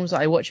Christmas films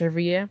that I watch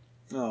every year.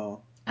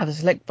 Oh. I have a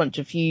select bunch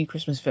of few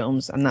Christmas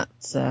films, and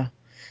that's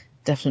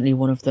definitely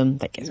one of them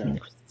that gets me in the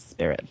Christmas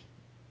spirit.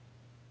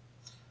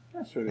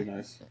 That's really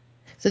nice.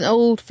 It's an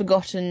old,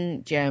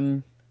 forgotten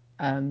gem.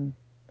 And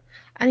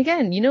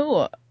again, you know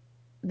what?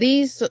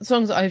 These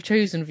songs that I've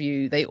chosen for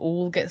you, they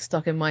all get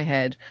stuck in my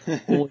head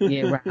all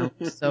year round.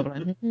 So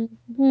I'm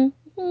like...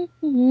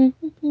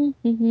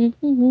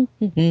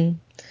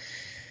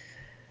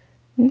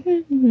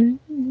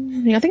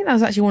 I think that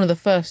was actually one of the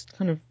first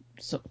kind of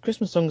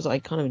Christmas songs I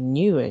kind of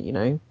knew it, you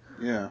know.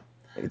 Yeah.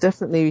 It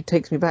definitely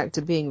takes me back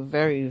to being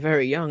very,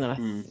 very young.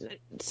 And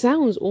it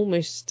sounds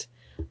almost,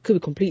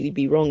 could completely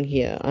be wrong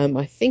here.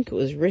 I think it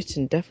was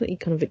written definitely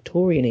kind of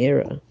Victorian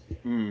era.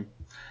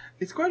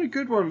 It's quite a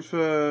good one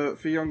for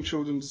young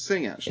children to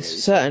sing, actually.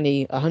 It's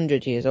certainly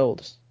 100 years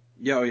old.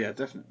 Yeah, oh yeah,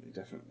 definitely.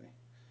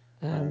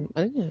 I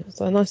think it's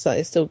nice that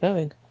it's still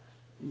going.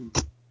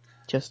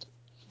 Just.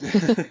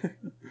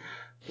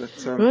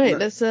 But, right,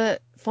 let's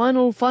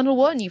final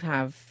one you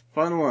have.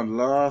 Final one,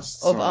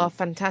 last of song. Our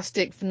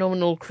fantastic,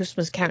 phenomenal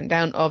Christmas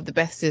countdown of the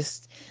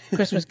bestest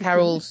Christmas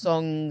carol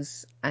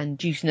songs and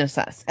juiciness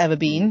that's ever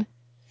been.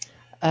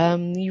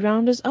 You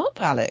round us up,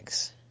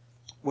 Alex.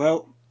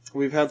 Well,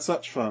 we've had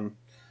such fun.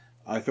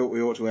 I thought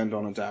we ought to end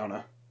on a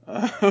downer.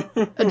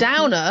 A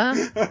downer?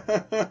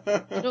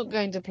 You're not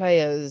going to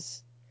play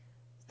us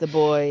the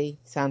boy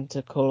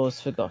Santa Claus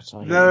forgot,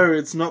 are you? No,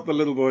 it's not the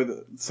little boy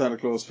that Santa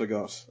Claus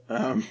forgot.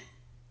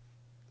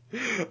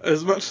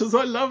 As much as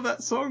I love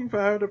that song for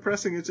how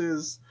depressing it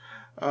is.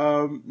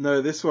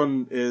 No, this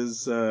one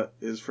is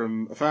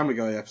from a Family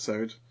Guy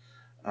episode,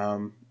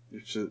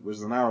 which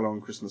was an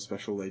hour-long Christmas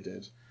special they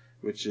did,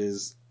 which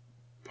is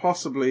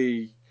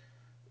possibly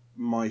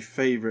my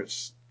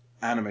favourite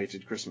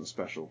animated Christmas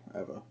special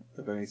ever,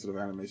 of any sort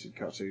of animated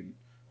cartoon.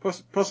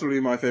 Possibly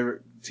my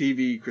favourite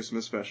TV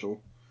Christmas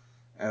special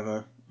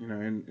ever, you know,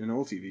 in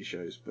all TV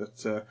shows.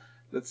 But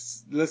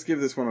let's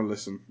give this one a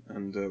listen,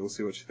 and we'll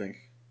see what you think.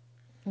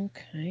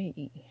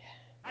 Okay.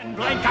 And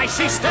blank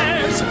icy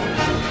stairs.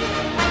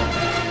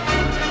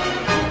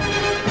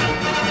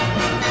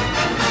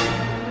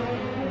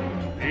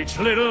 Each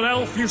little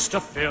elf used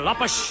to fill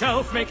up a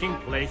shelf, making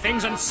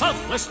playthings and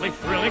selflessly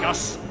thrilling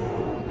us.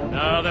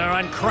 Now they're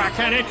on crack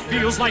and it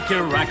feels like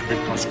Iraq,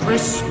 because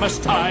Christmas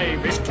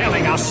time is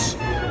killing us.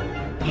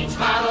 Each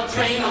model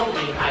train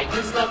only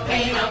heightens the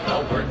pain of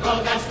the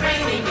workload that's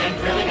draining and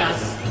drilling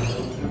us.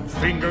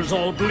 Fingers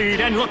all bleed,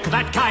 and look,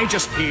 that guy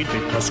just peed,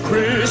 because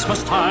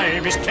Christmas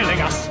time is killing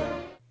us.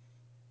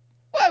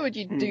 Why would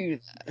you do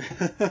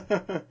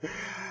that?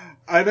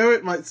 I know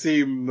it might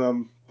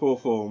seem poor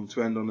form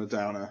to end on a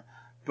downer,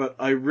 but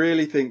I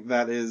really think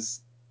it's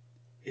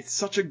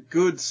such a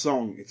good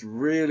song. It's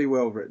really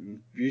well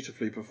written,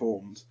 beautifully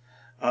performed,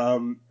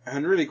 and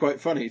really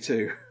quite funny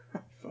too, I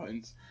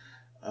find.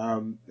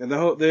 And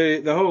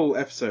the whole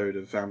episode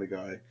of Family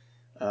Guy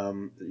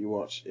that you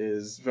watch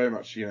is very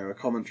much, you know, a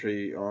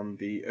commentary on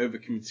the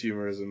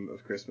over-consumerism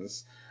of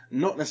Christmas.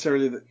 Not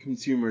necessarily that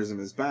consumerism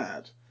is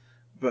bad,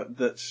 but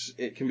that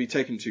it can be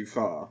taken too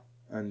far.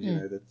 And, you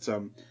know, that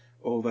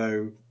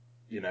although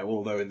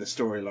in the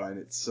storyline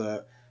it's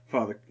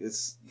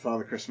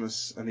Father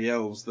Christmas and the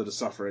elves that are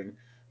suffering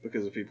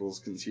because of people's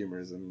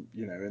consumerism,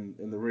 you know,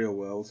 in the real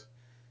world,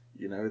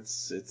 you know,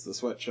 it's the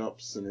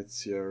sweatshops and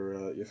it's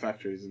your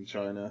factories in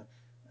China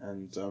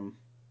and a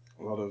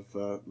lot of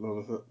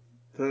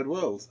third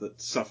world that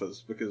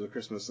suffers because of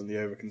Christmas and the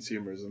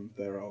over-consumerism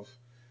thereof.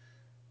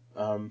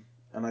 And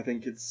I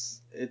think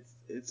it's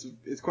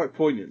quite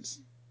poignant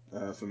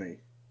for me.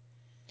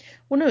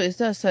 Well, no, it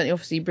does certainly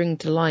obviously bring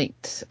to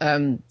light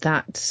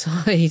that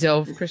side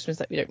of Christmas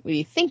that we don't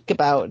really think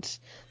about,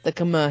 the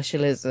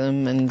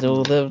commercialism and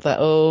all of that.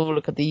 Oh,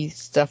 look at these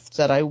stuff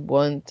that I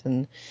want,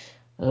 and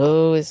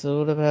oh, it's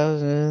all about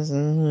this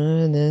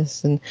and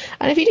this, and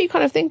if you do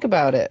kind of think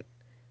about it,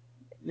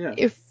 yeah,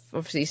 if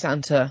obviously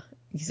Santa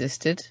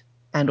existed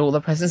and all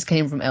the presents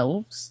came from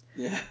elves,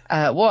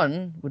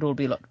 one would all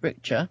be a lot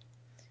richer.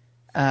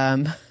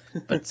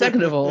 But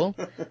second of all,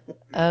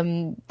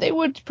 they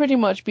would pretty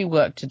much be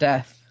worked to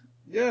death.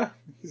 Yeah,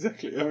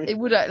 exactly. I mean, it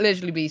would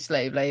literally be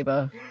slave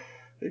labor.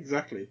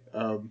 Exactly.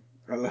 I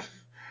love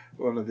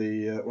one of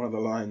the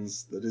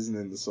lines that isn't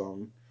in the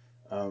song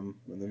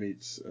when they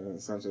meet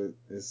Santa.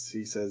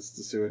 He says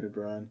to Sue and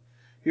Brian,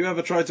 "You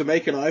ever tried to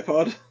make an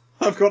iPod?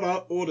 I've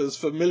got orders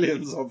for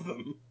millions of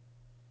them."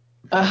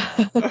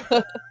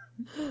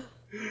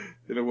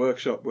 In a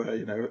workshop where,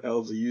 you know,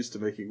 elves are used to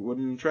making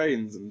wooden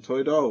trains and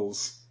toy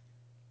dolls.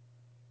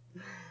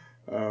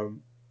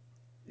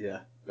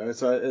 Yeah, no,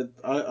 so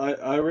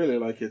I really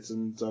like it,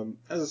 and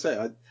as I say,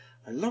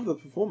 I love the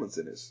performance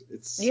in it.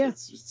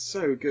 It's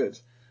so good.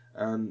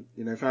 And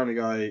you know, Family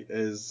Guy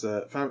is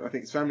I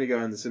think it's Family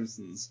Guy and The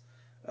Simpsons,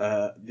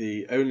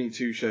 the only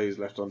two shows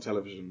left on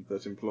television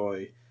that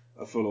employ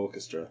a full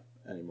orchestra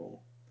anymore,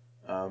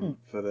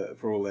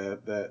 for all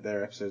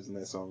their episodes and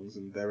their songs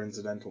and their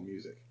incidental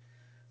music.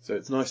 So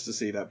it's nice to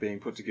see that being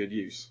put to good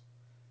use.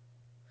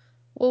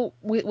 Well,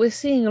 we're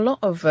seeing a lot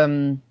of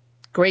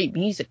great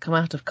music come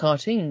out of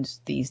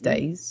cartoons these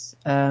days.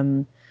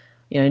 You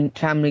know,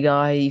 Family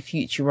Guy,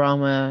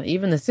 Futurama,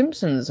 even The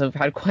Simpsons have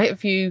had quite a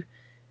few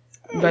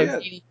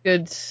really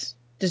good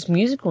just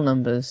musical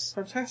numbers.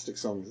 Fantastic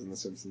songs in The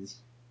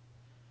Simpsons.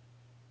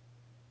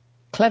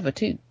 clever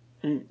too.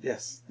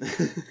 Yes.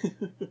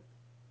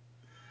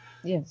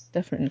 Yes,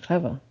 definitely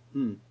clever.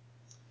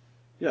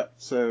 Yeah,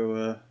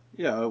 so,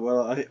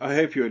 well, I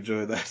hope you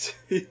enjoyed that.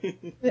 You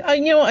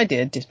know what, I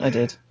did.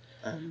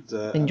 And,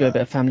 Enjoy a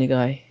bit of Family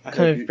Guy.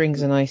 Kind of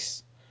brings a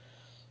nice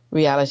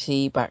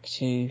reality back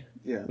to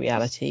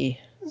reality.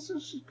 It's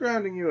just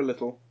grounding you a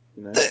little,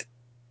 you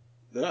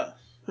know.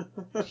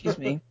 Excuse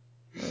me.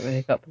 A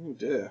hiccup. Oh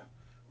dear.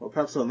 Well,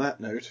 perhaps on that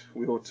note,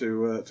 we ought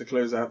to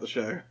close out the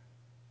show.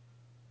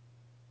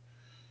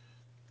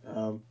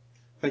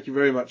 Thank you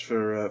very much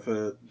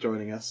for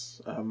joining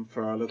us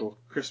for our little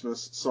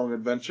Christmas song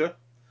adventure.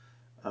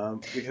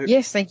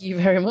 Yes, thank you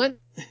very much.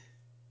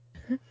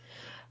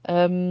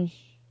 I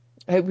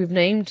hope we've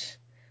named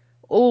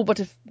all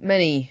but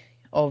many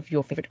of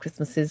your favourite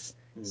Christmases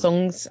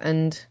songs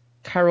and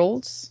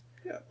carols.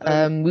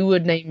 Yeah, we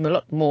would name a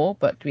lot more,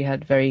 but we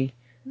had very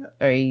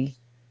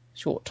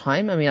short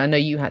time. I mean, I know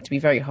you had to be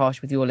very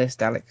harsh with your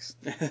list, Alex.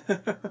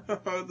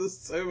 There's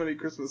so many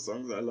Christmas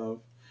songs I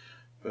love.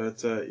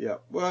 But,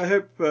 well, I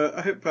hope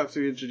perhaps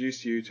we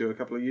introduced you to a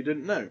couple you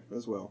didn't know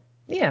as well.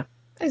 Yeah,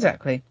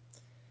 exactly.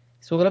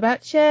 It's all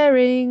about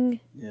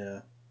sharing.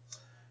 Yeah.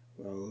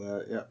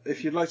 Well,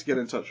 if you'd like to get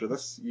in touch with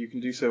us, you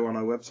can do so on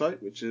our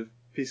website, which is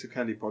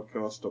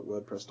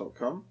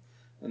pieceofcandypodcast.wordpress.com,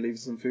 and leave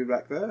some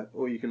feedback there,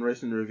 or you can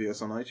rate and review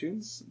us on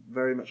iTunes.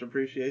 Very much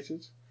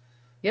appreciated.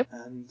 Yep.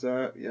 And,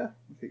 I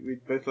think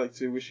we'd both like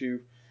to wish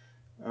you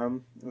a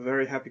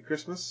very happy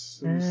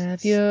Christmas.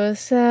 Have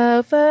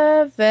yourself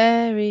a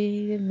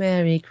very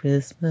Merry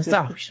Christmas.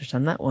 Oh, we should have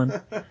done that one.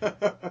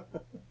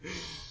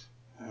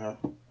 Oh,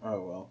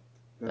 well.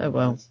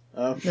 Never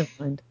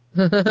mind.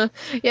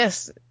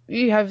 Yes,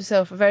 you have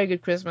yourself a very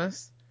good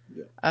Christmas.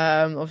 Yeah.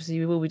 Obviously,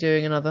 we will be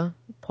doing another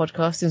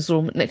podcast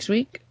installment next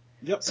week.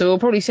 Yep. So we'll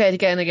probably say it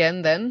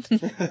again then.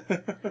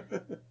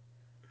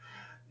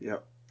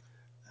 Yep.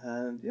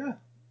 And,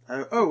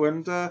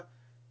 and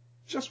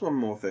just one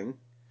more thing.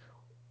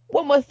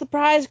 One more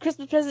surprise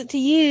Christmas present to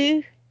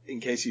you. In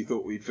case you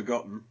thought we'd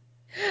forgotten.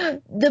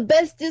 The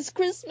bestest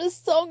Christmas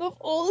song of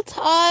all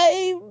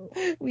time.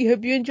 We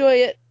hope you enjoy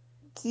it.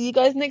 See you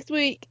guys next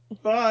week.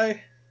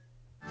 Bye.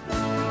 You're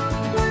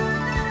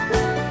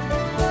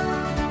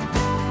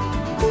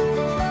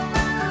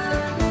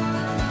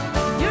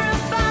a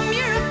bum,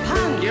 you're a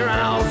punk, you're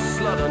an old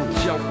slut and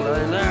junk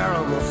lying there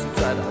almost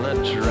dead on a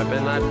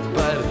dripping night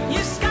bed.